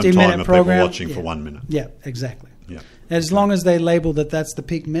maximum 60-minute time of program, people watching for 1 minute. Yeah, exactly. Yeah. As long as they label that's the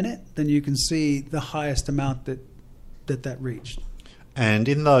peak minute, then you can see the highest amount that reached. And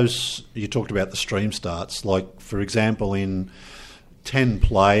in those, you talked about the stream starts. Like, for example, in 10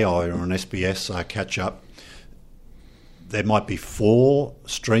 Play or an SBS catch up, there might be 4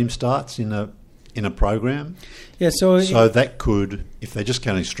 stream starts in a program. Yeah, so that could, if they're just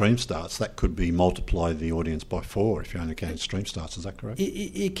counting stream starts, that could be multiply the audience by 4 if you're only counting stream starts. Is that correct?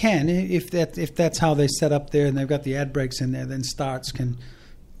 It can. If that's how they set up there and they've got the ad breaks in there, then starts can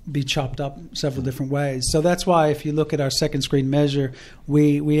be chopped up several different ways. So that's why if you look at our second screen measure,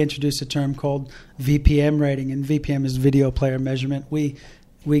 we introduced a term called VPM rating, and VPM is video player measurement. We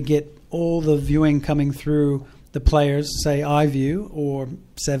get all the viewing coming through the players, say iView or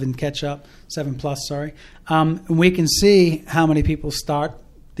 7 Plus, sorry. We can see how many people start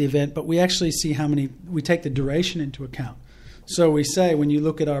the event, but we actually see we take the duration into account. So we say, when you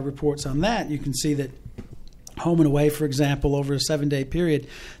look at our reports on that, you can see that home and away, for example, over a 7-day period,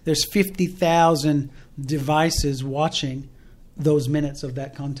 there's 50,000 devices watching those minutes of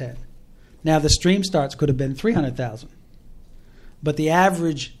that content. Now, the stream starts could have been 300,000, but the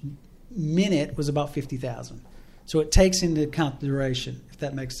average minute was about 50,000. So it takes into account the duration, if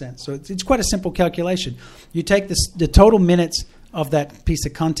that makes sense. So it's quite a simple calculation. You take the total minutes of that piece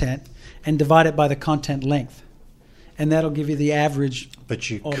of content and divide it by the content length, and that'll give you the average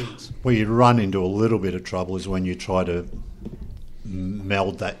audience. Where you run into a little bit of trouble is when you try to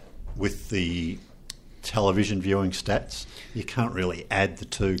meld that with the television viewing stats. You can't really add the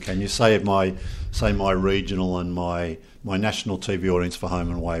two, can you? Say my regional and my national TV audience for home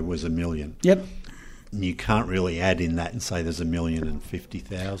and away was 1 million. Yep. And you can't really add in that and say there's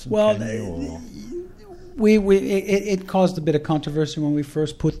 1,050,000. Well, can you, it caused a bit of controversy when we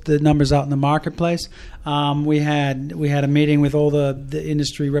first put the numbers out in the marketplace. We had a meeting with all the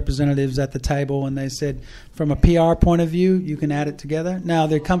industry representatives at the table, and they said, from a PR point of view, you can add it together. Now,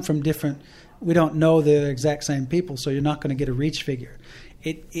 they come from different. We don't know the exact same people, so you're not going to get a reach figure.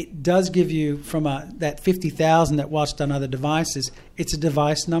 It does give you, from that 50,000 that watched on other devices, it's a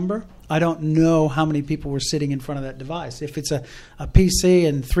device number. I don't know how many people were sitting in front of that device. If it's a PC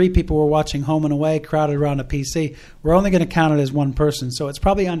and 3 people were watching home and away crowded around a PC, we're only going to count it as one person. So it's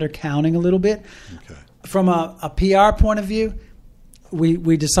probably undercounting a little bit. Okay. From a PR point of view,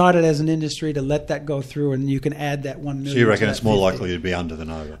 we decided as an industry to let that go through, and you can add that 1 million. So you reckon it's more 50. likely to be under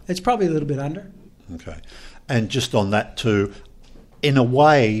than over? It's probably a little bit under. Okay. And just on that too, in a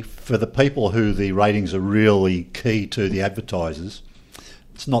way, for the people who the ratings are really key to, the advertisers,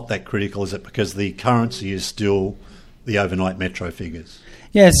 it's not that critical, is it? Because the currency is still the overnight metro figures.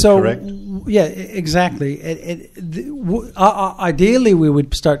 Yeah, so correct? Yeah, exactly. Ideally, we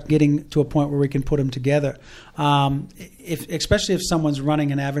would start getting to a point where we can put them together, especially if someone's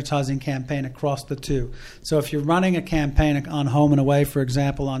running an advertising campaign across the two. So if you're running a campaign on home and away, for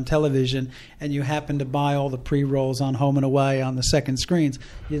example, on television, and you happen to buy all the pre-rolls on home and away on the second screens,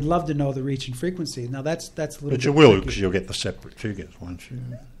 you'd love to know the reach and frequency. Now that's a little bit. But you will, tricky. because you'll get the separate figures, won't you?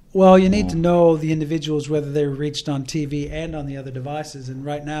 Well, you need to know the individuals, whether they're reached on TV and on the other devices. And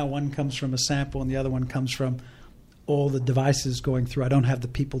right now, one comes from a sample and the other one comes from all the devices going through. I don't have the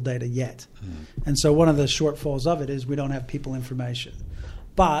people data yet. And so one of the shortfalls of it is we don't have people information.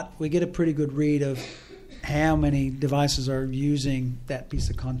 But we get a pretty good read of how many devices are using that piece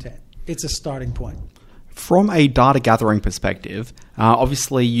of content. It's a starting point. From a data gathering perspective,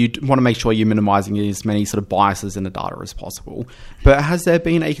 obviously you want to make sure you're minimizing as many sort of biases in the data as possible. But has there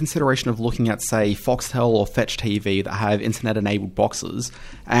been a consideration of looking at, say, Foxtel or Fetch TV that have internet-enabled boxes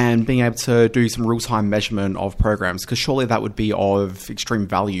and being able to do some real-time measurement of programs? Because surely that would be of extreme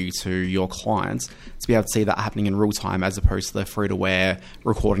value to your clients to be able to see that happening in real time as opposed to the free-to-air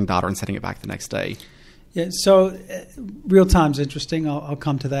recording data and setting it back the next day. Yeah, so real time's interesting. I'll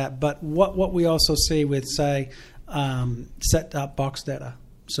come to that. But what we also see with, say, set-top box data,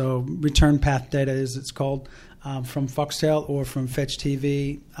 so return path data, as it's called, from Foxtel or from Fetch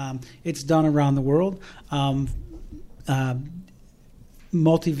TV, it's done around the world.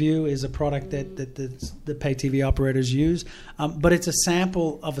 Multiview is a product that the pay TV operators use, but it's a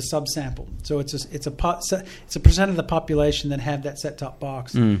sample of a subsample. So it's a percent of the population that have that set-top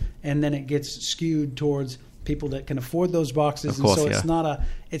box, and then it gets skewed towards people that can afford those boxes. Of course, and so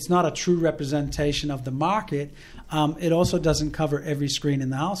it's not a true representation of the market. It also doesn't cover every screen in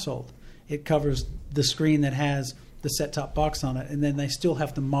the household. It covers the screen that has the set-top box on it, and then they still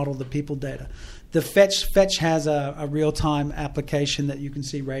have to model the people data. The Fetch has a real-time application that you can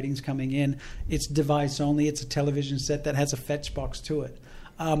see ratings coming in. It's device only. It's a television set that has a Fetch box to it.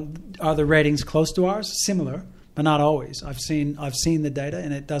 Are the ratings close to ours? Similar, but not always. I've seen the data,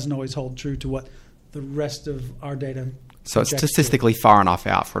 and it doesn't always hold true to what the rest of our data. So it's statistically far enough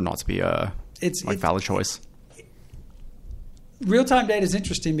out for it not to be a valid choice. Real-time data is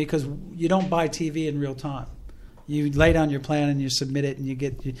interesting because you don't buy TV in real time. You lay down your plan and you submit it, and you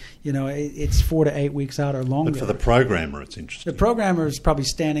get, it's 4 to 8 weeks out or longer. But for the programmer, it's interesting. The programmer is probably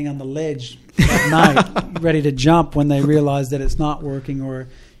standing on the ledge at night, ready to jump when they realize that it's not working, or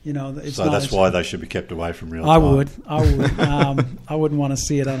it's so not. That's why they should be kept away from real time. I would. I wouldn't want to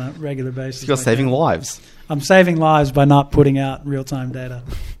see it on a regular basis. You're saving lives. I'm saving lives by not putting out real time data.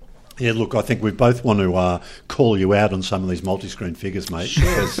 Yeah, look, I think we both want to call you out on some of these multi-screen figures, mate,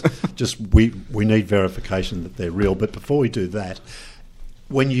 because we need verification that they're real. But before we do that,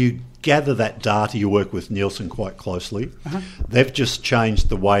 when you gather that data, you work with Nielsen quite closely. They've just changed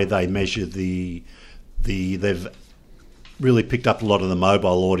the way they measure they've really picked up a lot of the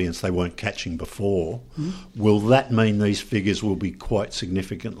mobile audience they weren't catching before. Will that mean these figures will be quite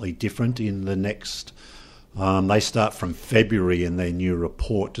significantly different in the next... they start from February in their new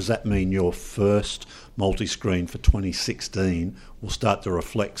report. Does that mean your first multi-screen for 2016 will start to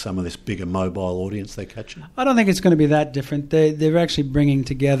reflect some of this bigger mobile audience they're catching? I don't think it's going to be that different. They're actually bringing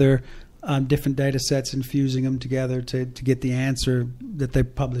together different data sets and fusing them together to get the answer that they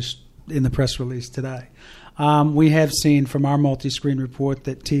published in the press release today. We have seen from our multi-screen report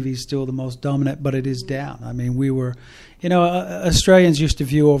that TV is still the most dominant, but it is down. I mean, Australians used to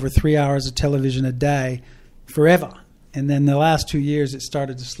view over 3 hours of television a day forever. And then the last 2 years, it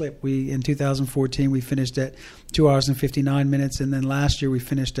started to slip. In 2014, we finished at 2 hours and 59 minutes, and then last year we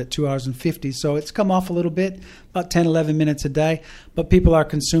finished at 2 hours and 50. So it's come off a little bit, about 10, 11 minutes a day. But people are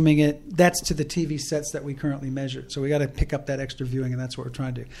consuming it. That's to the TV sets that we currently measure. So we got to pick up that extra viewing, and that's what we're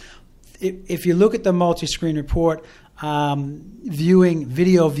trying to do. If you look at the multi-screen report,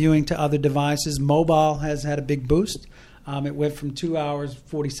 video viewing to other devices, mobile has had a big boost. It went from 2 hours,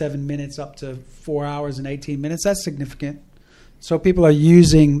 47 minutes up to 4 hours and 18 minutes. That's significant. So people are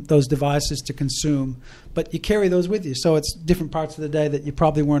using those devices to consume, but you carry those with you. So it's different parts of the day that you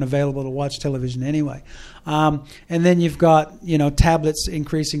probably weren't available to watch television anyway. And then you've got, tablets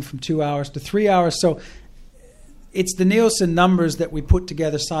increasing from 2 hours to 3 hours. So it's the Nielsen numbers that we put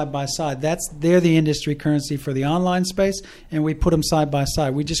together side by side. They're the industry currency for the online space, and we put them side by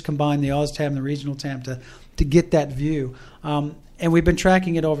side. We just combine the OzTAM and the regional TAM to get that view. And we've been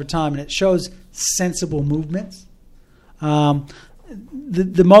tracking it over time, and it shows sensible movements.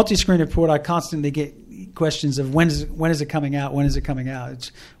 The multi-screen report, I constantly get questions of when is it coming out? When is it coming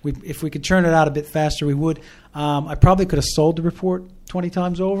out? If we could churn it out a bit faster, we would. I probably could have sold the report 20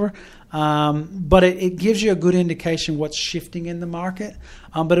 times over. But it gives you a good indication what's shifting in the market.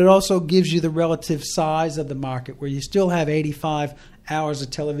 But it also gives you the relative size of the market, where you still have 85 hours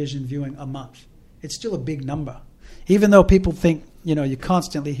of television viewing a month. It's still a big number. Even though people think, you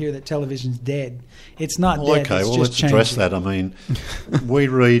constantly hear that television's dead. It's not dead. Okay, it's well, just let's changing. address that. I mean, we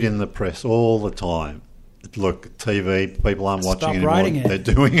read in the press all the time. Look, TV, people aren't watching anymore. They're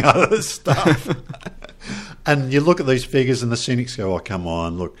doing other stuff. And you look at these figures and the cynics go, oh, come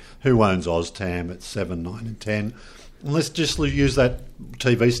on, look, who owns OzTAM at 7, 9 and 10? And let's just use that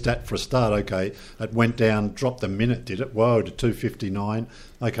TV stat for a start. Okay, it went down, dropped a minute, did it? Whoa, to 259.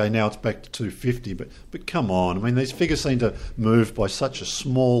 Okay, now it's back to 250. But come on, I mean, these figures seem to move by such a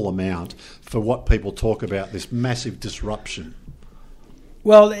small amount for what people talk about, this massive disruption.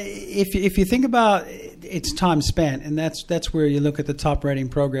 Well, if you think about its time spent, and that's where you look at the top rating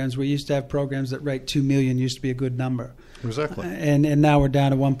programs. We used to have programs that rate 2 million, used to be a good number. Exactly. And now we're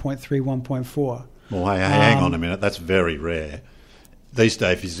down to 1.3, 1.4. Well, hey, hang on a minute. That's very rare. These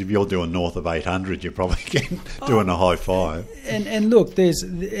days, if you're doing north of 800, you're probably doing a high five. And look,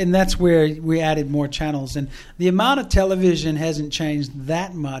 that's where we added more channels. And the amount of television hasn't changed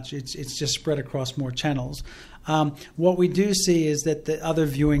that much. It's just spread across more channels. What we do see is that the other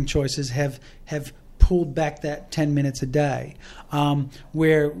viewing choices have pulled back that 10 minutes a day,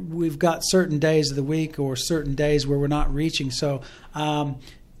 where we've got certain days of the week or certain days where we're not reaching. So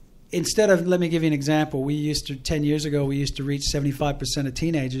instead of, let me give you an example, 10 years ago, we used to reach 75% of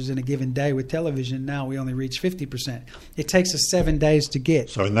teenagers in a given day with television. Now we only reach 50%. It takes us 7 days to get.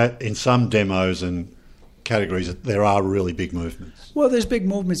 So in some demos and categories, there are really big movements. Well, there's big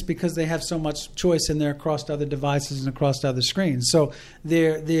movements because they have so much choice in there across other devices and across other screens. So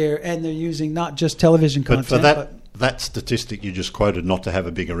they're using not just television content. But for that statistic you just quoted not to have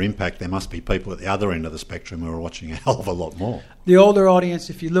a bigger impact, there must be people at the other end of the spectrum who are watching a hell of a lot more. The older audience,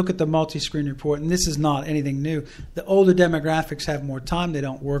 if you look at the multi-screen report, and this is not anything new, the older demographics have more time. They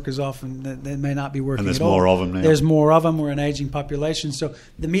don't work as often. They may not be working at all. And there's more of them now. There's more of them. We're an aging population. So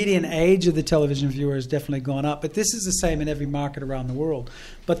the median age of the television viewer has definitely gone up. But this is the same in every market around the world.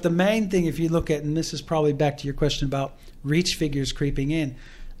 But the main thing, if you look at, and this is probably back to your question about reach figures creeping in,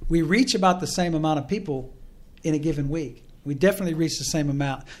 we reach about the same amount of people in a given week. We definitely reach the same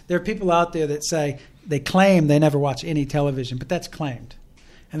amount. There are people out there that say they claim they never watch any television, but that's claimed.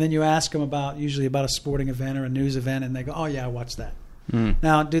 And then you ask them usually about a sporting event or a news event, and they go, oh, yeah, I watch that.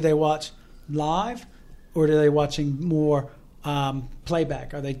 Now, do they watch live, or are they watching more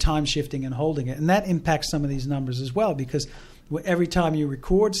playback? Are they time shifting and holding it? And that impacts some of these numbers as well, because every time you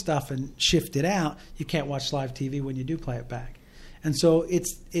record stuff and shift it out, you can't watch live TV when you do play it back. And so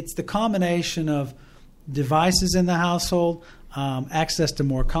it's the combination of devices in the household, access to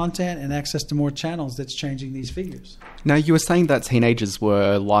more content, and access to more channels that's changing these figures. Now, you were saying that teenagers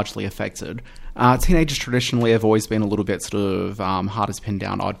were largely affected. Teenagers traditionally have always been a little bit sort of hard to pin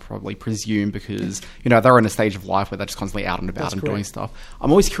down, I'd probably presume, because they're in a stage of life where they're just constantly out and about That's and correct. doing stuff.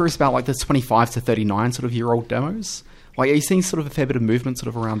 I'm always curious about like the 25 to 39 sort of year-old demos. Like, are you seeing sort of a fair bit of movement sort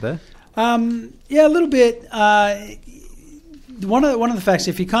of around there? Yeah, a little bit. One of the facts,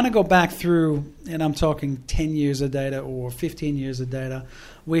 if you kind of go back through, and I'm talking 10 years of data or 15 years of data,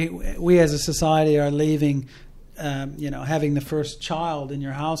 we as a society are leaving having the first child in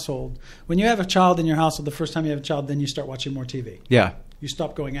your household. When you have a child in your household, the first time you have a child, then you start watching more TV. Yeah. You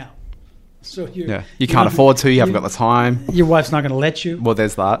stop going out. So you can't afford to. You haven't got the time. Your wife's not going to let you. Well,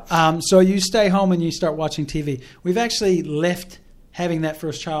 there's that. So you stay home and you start watching TV. We've actually left having that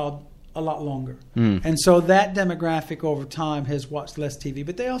first child a lot longer. And so that demographic over time has watched less TV,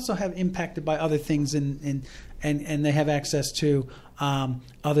 but they also have impacted by other things and they have access to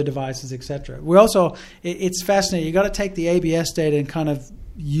other devices, etc. We also, it's fascinating. You got to take the ABS data and kind of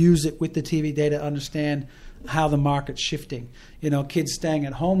use it with the TV data to understand how the market's shifting. Kids staying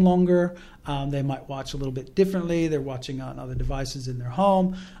at home longer, they might watch a little bit differently. They're watching on other devices in their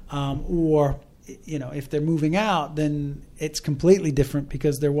home, or if they're moving out, then it's completely different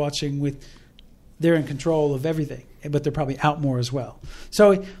because they're watching they're in control of everything, but they're probably out more as well.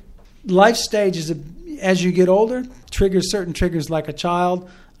 So life stages, as you get older, certain triggers like a child.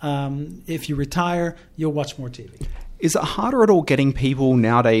 If you retire, you'll watch more TV. Is it harder at all getting people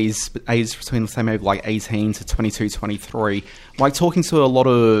nowadays, aged between, say, maybe like 18 to 22, 23, like talking to a lot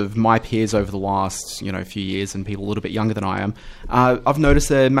of my peers over the last, few years and people a little bit younger than I am, I've noticed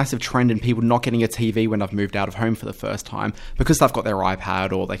a massive trend in people not getting a TV when I've moved out of home for the first time because they've got their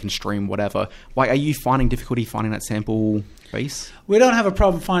iPad or they can stream whatever. Like, are you finding difficulty finding that sample base? We don't have a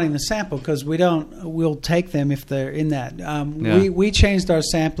problem finding the sample because we'll take them if they're in that. We changed our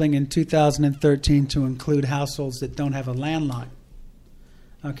sampling in 2013 to include households that don't have a landline.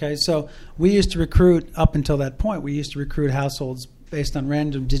 Okay, so we used to recruit, up until that point, we used to recruit households based on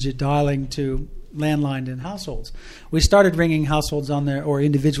random digit dialing to landline in households. We started ringing households on or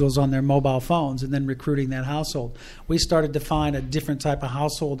individuals on their mobile phones and then recruiting that household. We started to find a different type of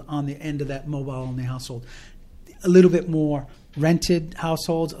household on the end of that mobile-only household. A little bit more rented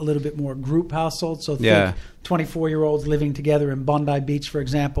households, a little bit more group households. So think 24-year-olds living together in Bondi Beach, for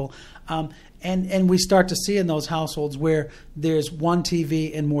example. And we start to see in those households where there's one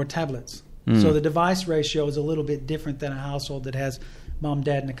TV and more tablets. So the device ratio is a little bit different than a household that has mom,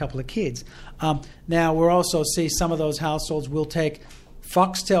 dad, and a couple of kids. Now, we'll also see some of those households will take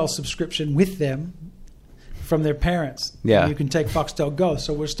Foxtel subscription with them from their parents. Yeah. You can take Foxtel Go.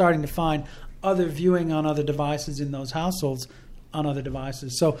 So we're starting to find other viewing on other devices in those households on other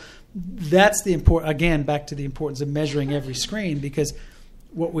devices. So that's again, back to the importance of measuring every screen, because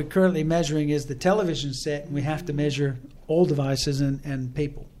what we're currently measuring is the television set, and we have to measure all devices and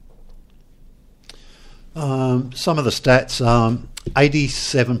people. Some of the stats,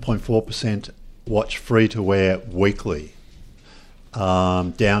 87.4% watch free-to-air weekly.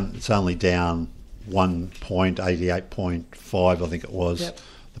 It's only down 1 point, 88.5 I think it was. Yep.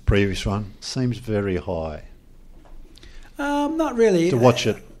 The previous one seems very high. Not really. To watch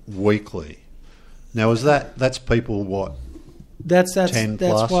it weekly. Now, that's people what? That's 10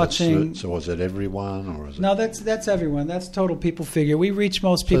 plus. watching. So is it everyone, or is it? No, that's everyone. That's total people figure. We reach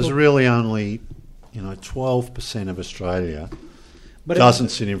most people. So there's really only 12% of Australia doesn't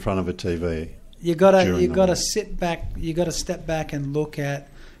sit in front of a TV. You gotta sit back. You gotta step back and look at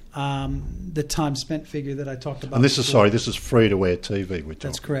the time spent figure that I talked about. And this is free-to-air TV.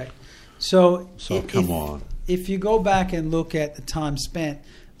 That's correct. So come on. If you go back and look at the time spent,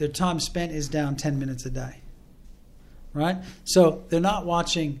 their time spent is down 10 minutes a day. Right? So they're not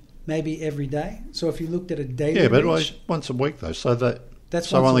watching maybe every day. So if you looked at a daily reach, once a week though. So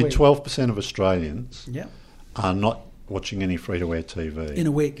that's only once a week. 12% of Australians are not watching any free-to-air TV in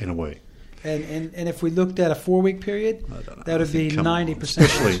a week. And if we looked at a 4-week period, that would be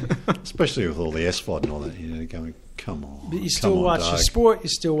 90%. Especially with all the SVOD and all that, going, come on. But you still watch your sport, you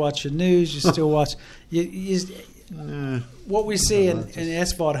still watch your news, you still watch. What we see in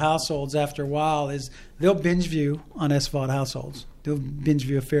SVOD households after a while is they'll binge view on SVOD households. They'll binge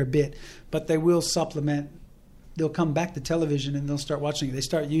view a fair bit, but they will supplement. They'll come back to television and they'll start watching it. They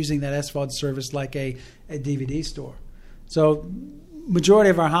start using that SVOD service like a DVD store. So majority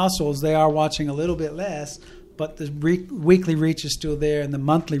of our households, they are watching a little bit less, but the weekly reach is still there and the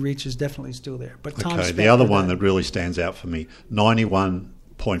monthly reach is definitely still there. But the other one that really stands out for me,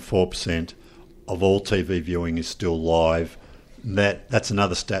 91.4% of all TV viewing is still live. That's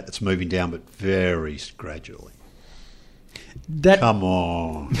another stat that's moving down, but very gradually. Come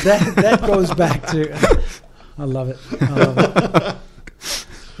on. That goes back to... I love it.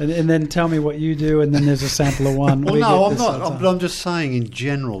 And then tell me what you do, and then there's a sample of one. Well, no, I'm not. I'm just saying in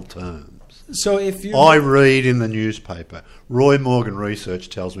general terms. So if you... I read in the newspaper, Roy Morgan Research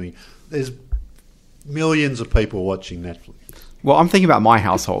tells me there's millions of people watching Netflix. Well, I'm thinking about my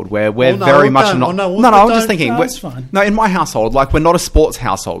household where we're Oh, no, very well, much don't. not. Oh, no, no, I'm don't. just thinking. No, we're- it's fine. No, in my household, like we're not a sports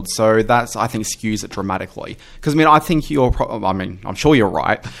household, so that's I think skews it dramatically. Because I think you're. I'm sure you're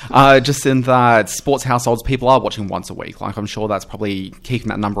right. Just in that sports households, people are watching once a week. Like I'm sure that's probably keeping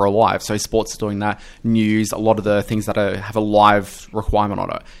that number alive. So sports is doing that. News, a lot of the things that have a live requirement on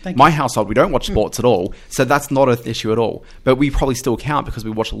it. Thank My you. household, we don't watch sports at all, so that's not an issue at all. But we probably still count because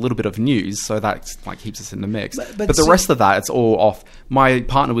we watch a little bit of news, so that like keeps us in the mix. But But the see- rest of that, it's all off. My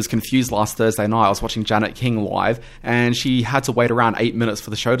partner was confused last Thursday night. I was watching Janet King live, and she had to wait around 8 minutes for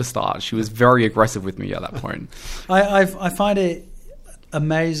the show to start. She was very aggressive with me at that point. I find it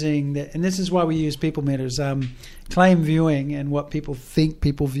amazing that, and this is why we use people meters, claim viewing and what people think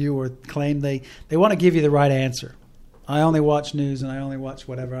people view or claim they want to give you the right answer. I only watch news and I only watch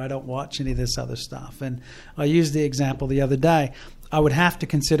whatever. I don't watch any of this other stuff. And I used the example the other day. I would have to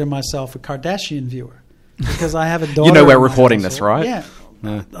consider myself a Kardashian viewer because I have a daughter. You know we're in my recording this, household. right? Yeah.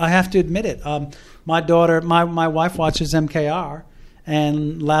 Yeah. I have to admit it. My daughter, my wife watches MKR,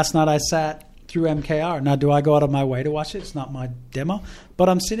 and last night I sat through MKR. Now, do I go out of my way to watch it? It's not my demo, but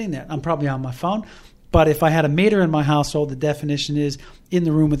I'm sitting there. I'm probably on my phone. But if I had a meter in my household, the definition is in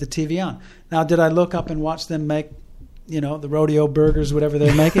the room with the TV on. Now, did I look up and watch them make, the rodeo burgers, whatever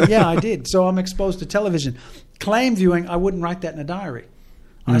they're making? Yeah, I did. So I'm exposed to television. Claim viewing, I wouldn't write that in a diary.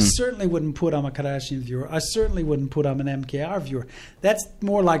 I certainly wouldn't put I'm a Kardashian viewer. I certainly wouldn't put I'm an MKR viewer. That's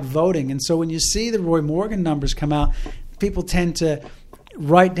more like voting. And so when you see the Roy Morgan numbers come out, people tend to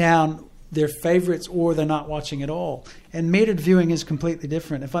write down their favorites or they're not watching at all. And metered viewing is completely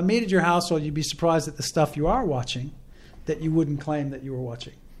different. If I metered your household, you'd be surprised at the stuff you are watching that you wouldn't claim that you were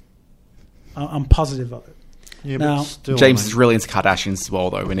watching. I'm positive of it. Yeah, Now- but still, James I mean, is really into Kardashians as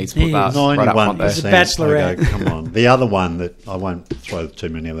well, though. We need to put He that is. right up front there. He's a bachelorette. Okay, come on. The other one that I won't throw too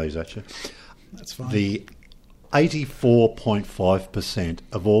many of these at you. That's fine. The 84.5%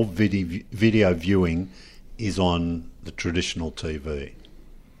 of all video viewing is on the traditional TV.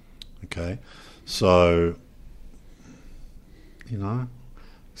 Okay, so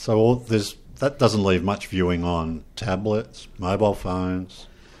that doesn't leave much viewing on tablets, mobile phones.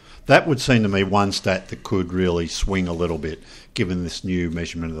 That would seem to me one stat that could really swing a little bit, given this new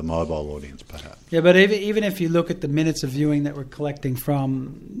measurement of the mobile audience, perhaps. Yeah, but even if you look at the minutes of viewing that we're collecting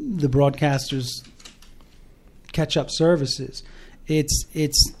from the broadcasters' catch-up services,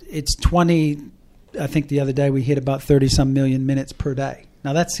 it's 20. I think the other day we hit about 30-some million minutes per day.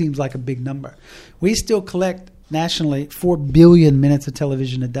 Now that seems like a big number. We still collect nationally 4 billion minutes of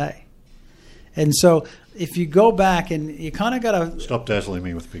television a day, and so if you go back and you kind of got to Stop dazzling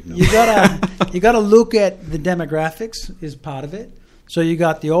me with big numbers. you got to look at the demographics is part of it. So you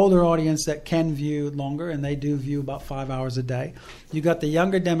got the older audience that can view longer, and they do view about 5 hours a day. You got the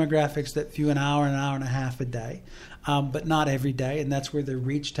younger demographics that view an hour and a half a day, but not every day, and that's where the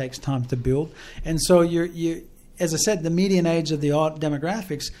reach takes time to build. And so you, as I said, the median age of the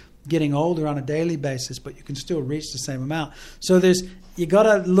demographics getting older on a daily basis, but you can still reach the same amount. So you got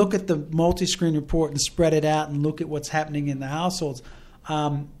to look at the multi-screen report and spread it out and look at what's happening in the households,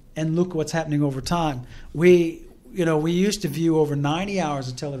 and look at what's happening over time. We used to view over 90 hours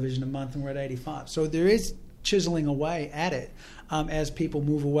of television a month, and we're at 85. So there is chiseling away at it as people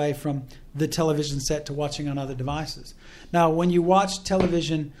move away from the television set to watching on other devices. Now, when you watch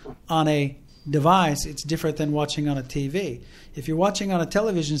television on a device, it's different than watching on a TV. If you're watching on a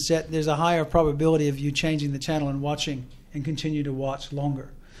television set, there's a higher probability of you changing the channel and watching and continue to watch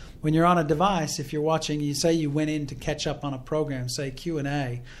longer. When you're on a device, if you're watching, you say you went in to catch up on a program, say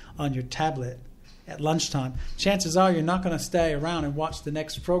Q&A on your tablet at lunchtime, chances are you're not going to stay around and watch the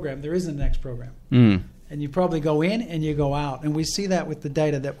next program. There isn't a next program. And you probably go in and you go out. And we see that with the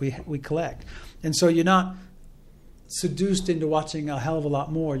data that we collect. And so you're not seduced into watching a hell of a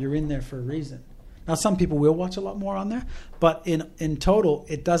lot more. You're in there for a reason. Now, some people will watch a lot more on there, but in total,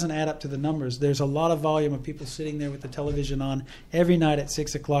 it doesn't add up to the numbers. There's a lot of volume of people sitting there with the television on every night at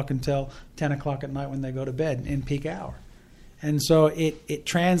 6 o'clock until 10 o'clock at night when they go to bed in peak hour. And so it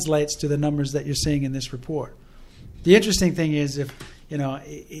translates to the numbers that you're seeing in this report. The interesting thing is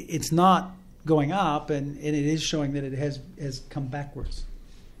it's not going up, and it is showing that it has come backwards.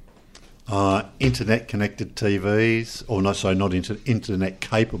 Internet-connected TVs, not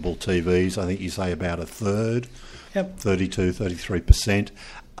internet-capable TVs, I think you say about a third, Yep. 33%.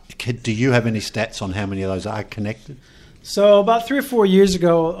 Do you have any stats on how many of those are connected? So about 3 or 4 years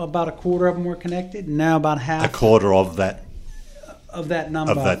ago, about a quarter of them were connected, and now about half A quarter of that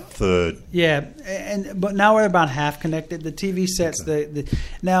number. of that third. Yeah, but now we're about half connected. The TV sets,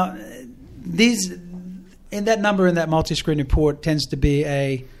 now these in that number in that multi-screen report tends to be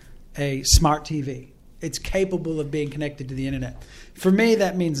a smart TV, It's capable of being connected to the internet. For me,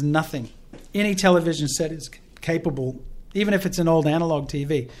 that means nothing. Any television set is capable, even if it's an old analog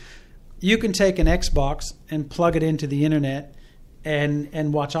TV. You can take an Xbox and plug it into the internet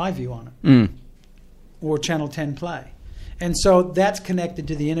and watch iView on it, or Channel 10 Play. And so that's connected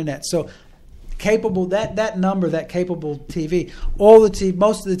to the internet. So capable, that number, that capable TV,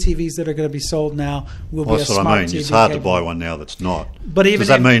 most of the TVs that are going to be sold now will be a smart TV. That's what I mean. It's hard to buy one now that's not. But even does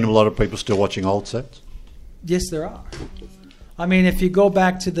that mean a lot of people still watching old sets? Yes, there are. I mean, if you go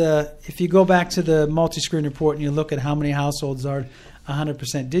back to the multi-screen report and you look at how many households are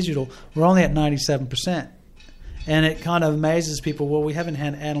 100% digital, we're only at 97%. And it kind of amazes people, well, we haven't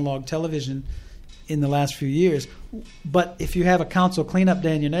had analog television in the last few years. But if you have a council cleanup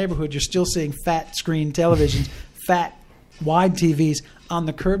day in your neighborhood, you're still seeing fat screen televisions, fat wide TVs on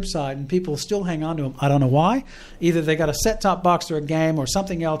the curbside, and people still hang on to them. I don't know why. Either they got a set-top box or a game or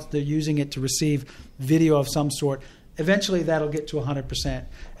something else. They're using it to receive video of some sort. Eventually, that'll get to 100%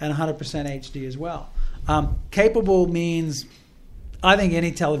 and 100% HD as well. Capable means, I think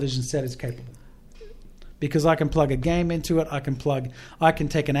any television set is capable, because I can plug a game into it. I can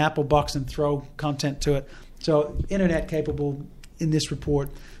take an Apple box and throw content to it. So internet capable in this report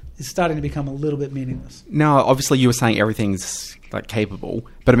is starting to become a little bit meaningless. Now, obviously, you were saying everything's like capable,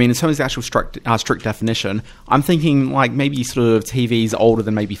 but I mean, in terms of the actual strict definition, I'm thinking like maybe sort of TVs older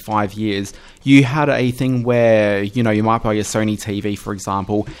than maybe 5 years. You had a thing where, you know, you might buy a Sony TV, for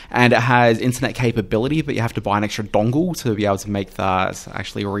example, and it has internet capability, but you have to buy an extra dongle to be able to make that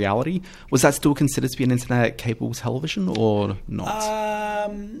actually a reality. Was that still considered to be an internet capable television or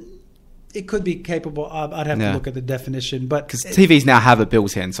not? It could be capable. I'd have to look at the definition, but because TVs now have it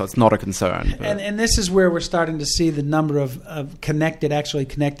built in, so it's not a concern. And this is where we're starting to see the number of connected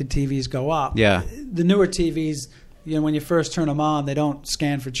TVs go up. Yeah, the newer TVs, you know, when you first turn them on, they don't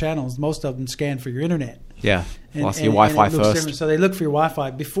scan for channels. Most of them scan for your internet. Yeah, well, your Wi-Fi first. Different. So they look for your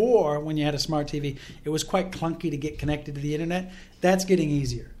Wi-Fi. Before, when you had a smart TV, it was quite clunky to get connected to the internet. That's getting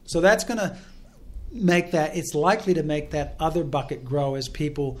easier. So that's going to make that. It's likely to make that other bucket grow as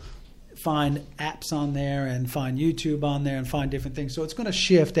people find apps on there and find YouTube on there and find different things. So it's going to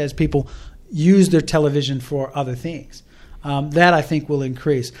shift as people use their television for other things. That, I think, will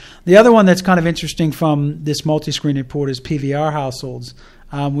increase. The other one that's kind of interesting from this multi-screen report is PVR households.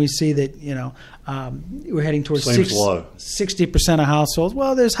 We see that, you know, we're heading towards 60% of households.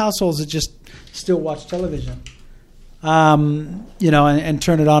 Well, there's households that just still watch television, you know, and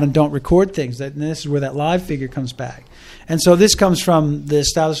turn it on and don't record things. And this is where that live figure comes back. And so this comes from the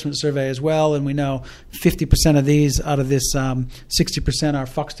establishment survey as well, and we know 50% of these out of this 60% are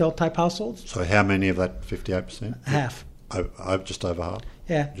Foxtel-type households. So how many of that 58%? Half. Just over half?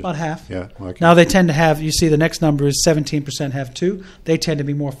 Yeah, about half. Yeah, okay. Now they tend to have, you see the next number is 17% have two. They tend to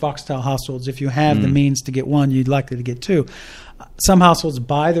be more Foxtel households. If you have the means to get one, you're likely to get two. Some households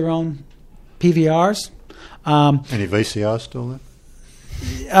buy their own PVRs. Any VCRs still there?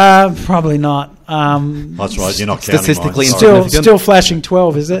 Probably not. That's right. You're not counting statistically still flashing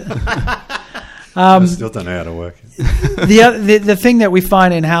 12, is it? I still don't know how to work it. The thing that we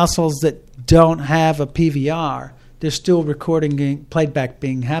find in households that don't have a PVR, there's still recording playback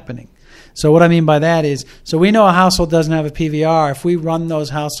being happening. So what I mean by that is, so we know a household doesn't have a PVR. If we run those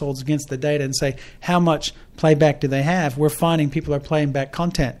households against the data and say, how much playback do they have, we're finding people are playing back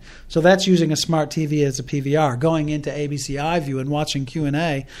content. So that's using a smart TV as a PVR, going into ABC iView and watching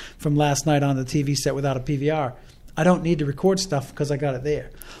Q&A from last night on the TV set without a PVR. I don't need to record stuff because I got it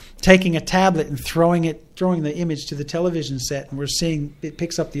there. Taking a tablet and throwing the image to the television set, and we're seeing it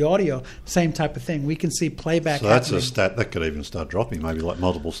picks up the audio, same type of thing. We can see playback. So that's happening. A stat that could even start dropping, maybe like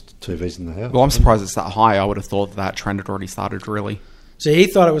multiple TVs in the house. Well, I'm surprised it's that high. I would have thought that trend had already started, really. So he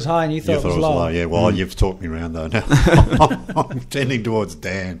thought it was high and you thought it was low. Yeah, well, you've talked me around, though. Now I'm tending towards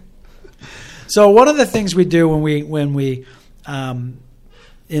Dan. So one of the things we do when we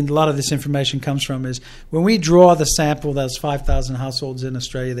and a lot of this information comes from is when we draw the sample, those 5,000 households in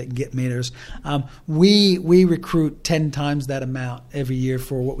Australia that get meters, we recruit 10 times that amount every year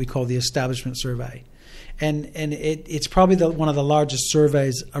for what we call the establishment survey. And it's probably one of the largest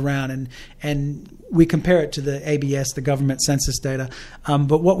surveys around, and we compare it to the ABS, the government census data.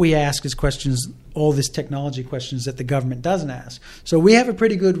 But what we ask is questions, all this technology questions that the government doesn't ask. So we have a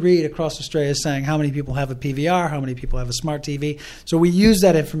pretty good read across Australia saying how many people have a PVR, how many people have a smart TV. So we use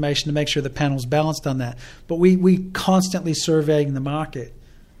that information to make sure the panel's balanced on that. But we constantly surveying the market.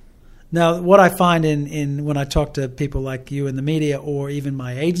 Now, what I find in when I talk to people like you in the media or even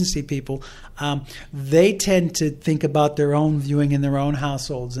my agency people, they tend to think about their own viewing in their own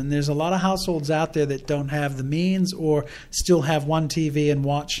households. And there's a lot of households out there that don't have the means or still have one TV and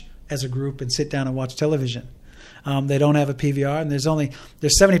watch as a group and sit down and watch television. They don't have a PVR, and there's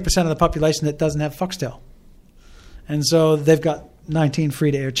 70% of the population that doesn't have Foxtel. And so they've got 19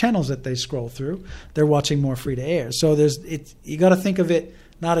 free-to-air channels that they scroll through. They're watching more free-to-air. So you got to think of it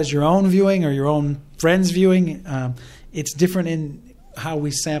not as your own viewing or your own friend's viewing. It's different in how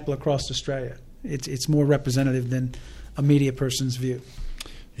we sample across Australia. It's more representative than a media person's view.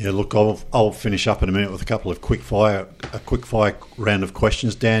 Yeah, look, I'll finish up in a minute with a couple of quick fire round of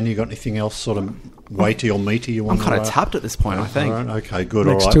questions. Dan, you got anything else sort of weighty or meaty you want to? I'm kind of tapped at this point, I think. All right, okay, good.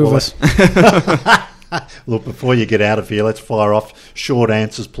 Next all right. two of us. Look, before you get out of here, let's fire off short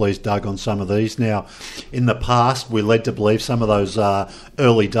answers, please, Doug, on some of these. Now, in the past, we're led to believe some of those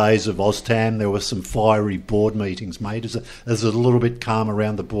early days of OzTAM, there were some fiery board meetings made. Is it a little bit calm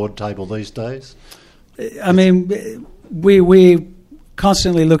around the board table these days? I mean, we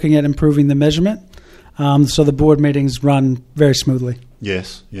constantly looking at improving the measurement, so the board meetings run very smoothly.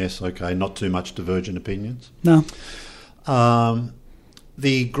 Yes, okay. Not too much divergent opinions? No.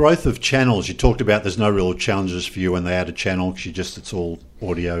 The growth of channels, you talked about there's no real challenges for you when they add a channel because it's all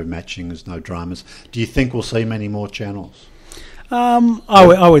audio matching, there's no dramas. Do you think we'll see many more channels?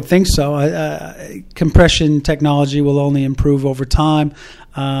 I would think so. Compression technology will only improve over time.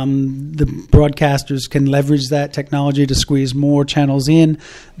 The broadcasters can leverage that technology to squeeze more channels in.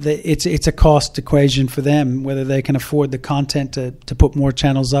 It's a cost equation for them, whether they can afford the content to put more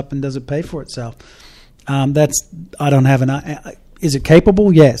channels up, and does it pay for itself? I don't have an... Is it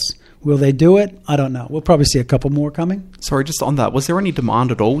capable? Yes. Will they do it? I don't know. We'll probably see a couple more coming. Sorry, just on that, was there any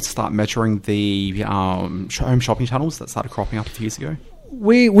demand at all to start measuring the home shopping channels that started cropping up a few years ago?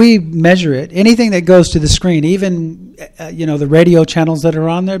 We measure it. Anything that goes to the screen, even the radio channels that are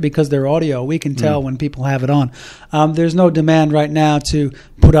on there, because they're audio, we can tell when people have it on. There's no demand right now to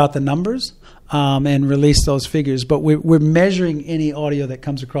put out the numbers and release those figures, but we're measuring any audio that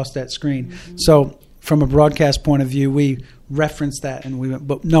comes across that screen. So from a broadcast point of view, we reference that,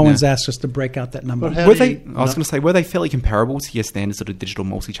 but no one's asked us to break out that number. Were they fairly comparable to your standard sort of digital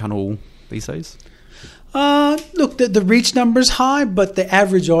multi-channel these days? Look, the reach number's high, but the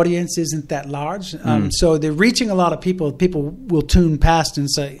average audience isn't that large. So they're reaching a lot of people. People will tune past and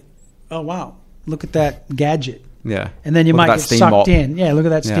say, "Oh wow, look at that gadget." Yeah, and then you might get sucked in. Yeah, look at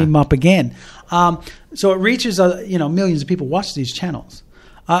that steam mop again. So it reaches millions of people watch these channels.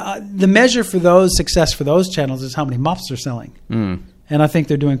 The measure for success for those channels is how many mops they're selling, and I think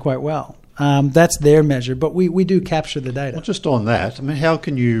they're doing quite well. That's their measure, but we do capture the data. Well, just on that, I mean, how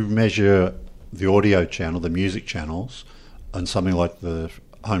can you measure the audio channel, the music channels, and something like the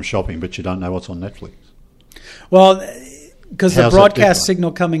home shopping, but you don't know what's on Netflix? Well, because the broadcast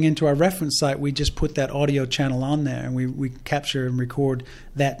signal coming into our reference site, we just put that audio channel on there, and we capture and record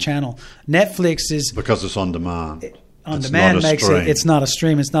that channel. Netflix is... Because it's on demand. On-demand makes it, it's not a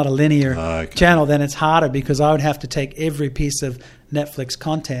stream, it's not a linear channel, then it's harder because I would have to take every piece of Netflix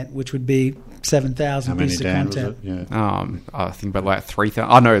content, which would be 7,000 pieces of content. I think about like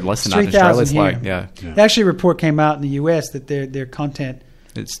 3,000. I know less than that in Australia. Actually, a report came out in the US that their content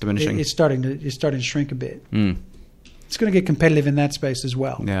it's diminishing. It's starting to shrink a bit. It's going to get competitive in that space as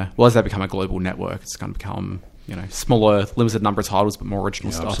well. Yeah. Well, as they become a global network, it's going to become smaller, limited number of titles, but more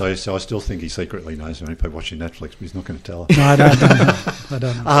original stuff. So I still think he secretly knows how many people watching Netflix, but he's not going to tell us. No, I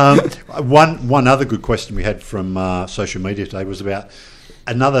don't know. One other good question we had from social media today was about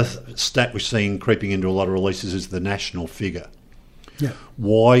another stat we're seeing creeping into a lot of releases is the national figure. Yeah.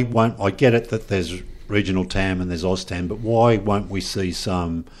 Why won't... I get it that there's regional TAM and there's OzTAM, but why won't we see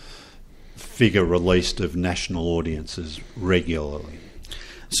some figure released of national audiences regularly?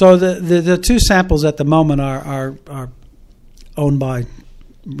 So the two samples at the moment are owned by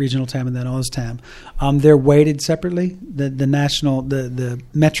Regional TAM and then OzTAM. They're weighted separately. The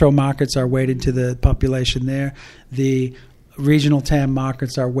metro markets are weighted to the population there. The regional TAM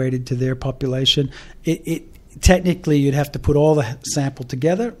markets are weighted to their population. Technically, you'd have to put all the sample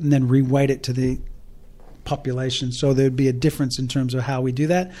together and then reweight it to the population. So there'd be a difference in terms of how we do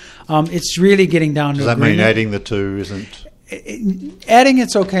that. It's really getting down to... Does that mean adding the two isn't... Adding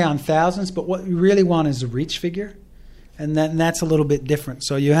it's okay on thousands, but what you really want is a reach figure, and that's a little bit different.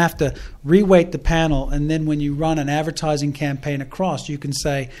 So you have to reweight the panel, and then when you run an advertising campaign across, you can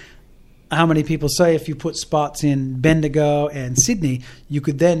say how many people. Say if you put spots in Bendigo and Sydney, you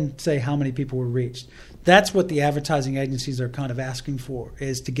could then say how many people were reached. That's what the advertising agencies are kind of asking for,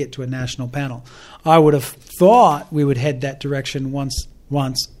 is to get to a national panel. I would have thought we would head that direction once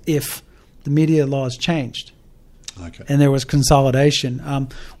if the media laws changed. Okay. And there was consolidation.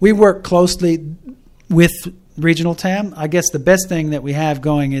 We work closely with regional TAM. I guess the best thing that we have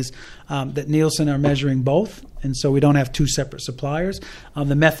going is that Nielsen are measuring both, and so we don't have two separate suppliers.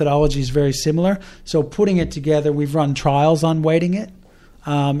 The methodology is very similar. So putting it together, we've run trials on weighting it,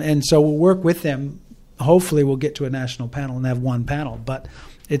 and so we'll work with them. Hopefully we'll get to a national panel and have one panel, but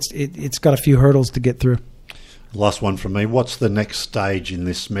it's got a few hurdles to get through. Last one from me. What's the next stage in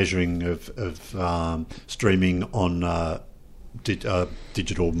this measuring of streaming on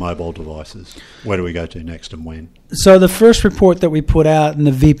digital mobile devices? Where do we go to next and when? So the first report that we put out in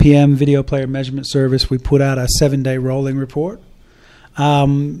the VPM, Video Player Measurement Service, we put out a 7-day rolling report.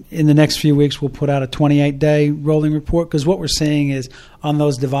 In the next few weeks, we'll put out a 28-day rolling report, because what we're seeing is on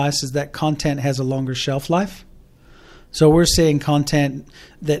those devices that content has a longer shelf life. So we're seeing content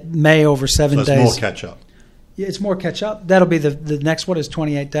that may over 7 days. So it's more catch-up. Yeah, it's more catch-up. That'll be the next one is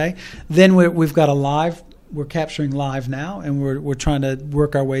 28-day. Then we've got a live. We're capturing live now, and we're trying to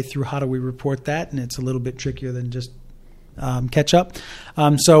work our way through how do we report that, and it's a little bit trickier than just catch up.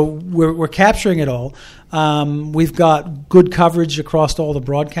 So we're capturing it all. We've got good coverage across all the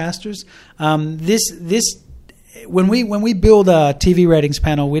broadcasters. When we build a TV ratings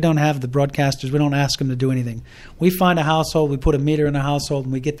panel, we don't have the broadcasters. We don't ask them to do anything. We find a household, we put a meter in a household,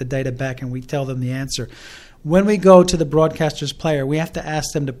 and we get the data back, and we tell them the answer. When we go to the broadcaster's player, we have to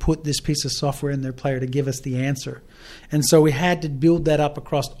ask them to put this piece of software in their player to give us the answer. And so we had to build that up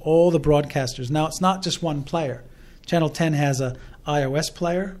across all the broadcasters. Now, it's not just one player. Channel 10 has a iOS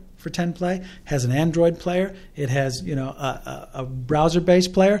player for 10 Play, has an Android player, it has a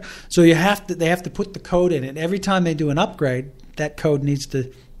browser-based player. So they have to put the code in it. Every time they do an upgrade, that code needs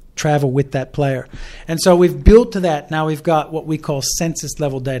to travel with that player. And so we've built to that. Now we've got what we call census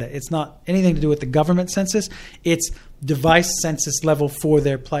level data. It's not anything to do with the government census. It's device census level for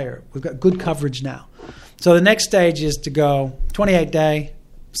their player. We've got good coverage now. So the next stage is to go 28-day,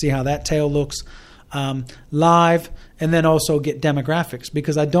 see how that tail looks, live, and then also get demographics,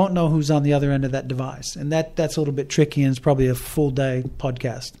 because I don't know who's on the other end of that device. And that's a little bit tricky, and it's probably a full-day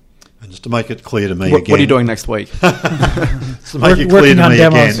podcast. And just to make it clear to me What again... are you doing next week? To make it clear Working to on me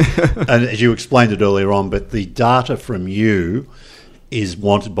demos. again, and as you explained it earlier on, but the data from you is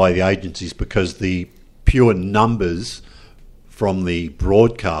wanted by the agencies because the pure numbers from the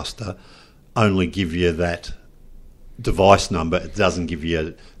broadcaster only give you that device number. It doesn't give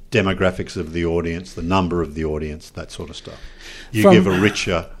you demographics of the audience, the number of the audience, that sort of stuff. You give a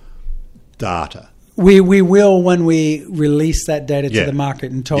richer data. We will, when we release that data to the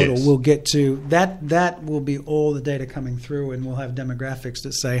market in total, Yes. we'll get to that. That will be all the data coming through, and we'll have demographics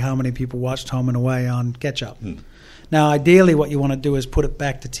that say how many people watched Home and Away on catch-up. Now, ideally, what you want to do is put it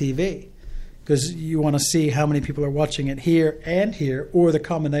back to TV, because you want to see how many people are watching it here and here, or the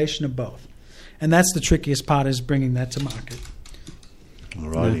combination of both. And that's the trickiest part, is bringing that to market. All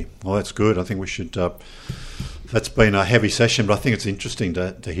righty. Well, that's good. I think we should... that's been a heavy session, but I think it's interesting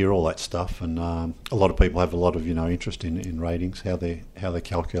to hear all that stuff. And a lot of people have a lot of interest in ratings, how they're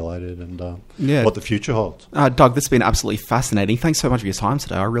calculated, and what the future holds. Doug, this has been absolutely fascinating. Thanks so much for your time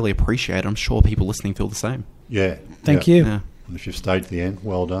today. I really appreciate it. I'm sure people listening feel the same. Yeah. Thank you. Yeah. And if you've stayed to the end,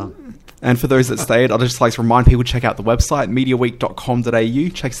 well done. And for those that stayed, I'd just like to remind people to check out the website,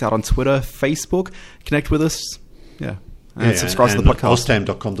 mediaweek.com.au. Check us out on Twitter, Facebook. Connect with us. Yeah. And subscribe to the podcast.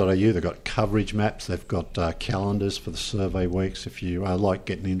 OzTAM.com.au, they've got coverage maps, they've got calendars for the survey weeks. If you like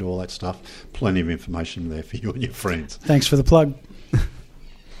getting into all that stuff, plenty of information there for you and your friends. Thanks for the plug.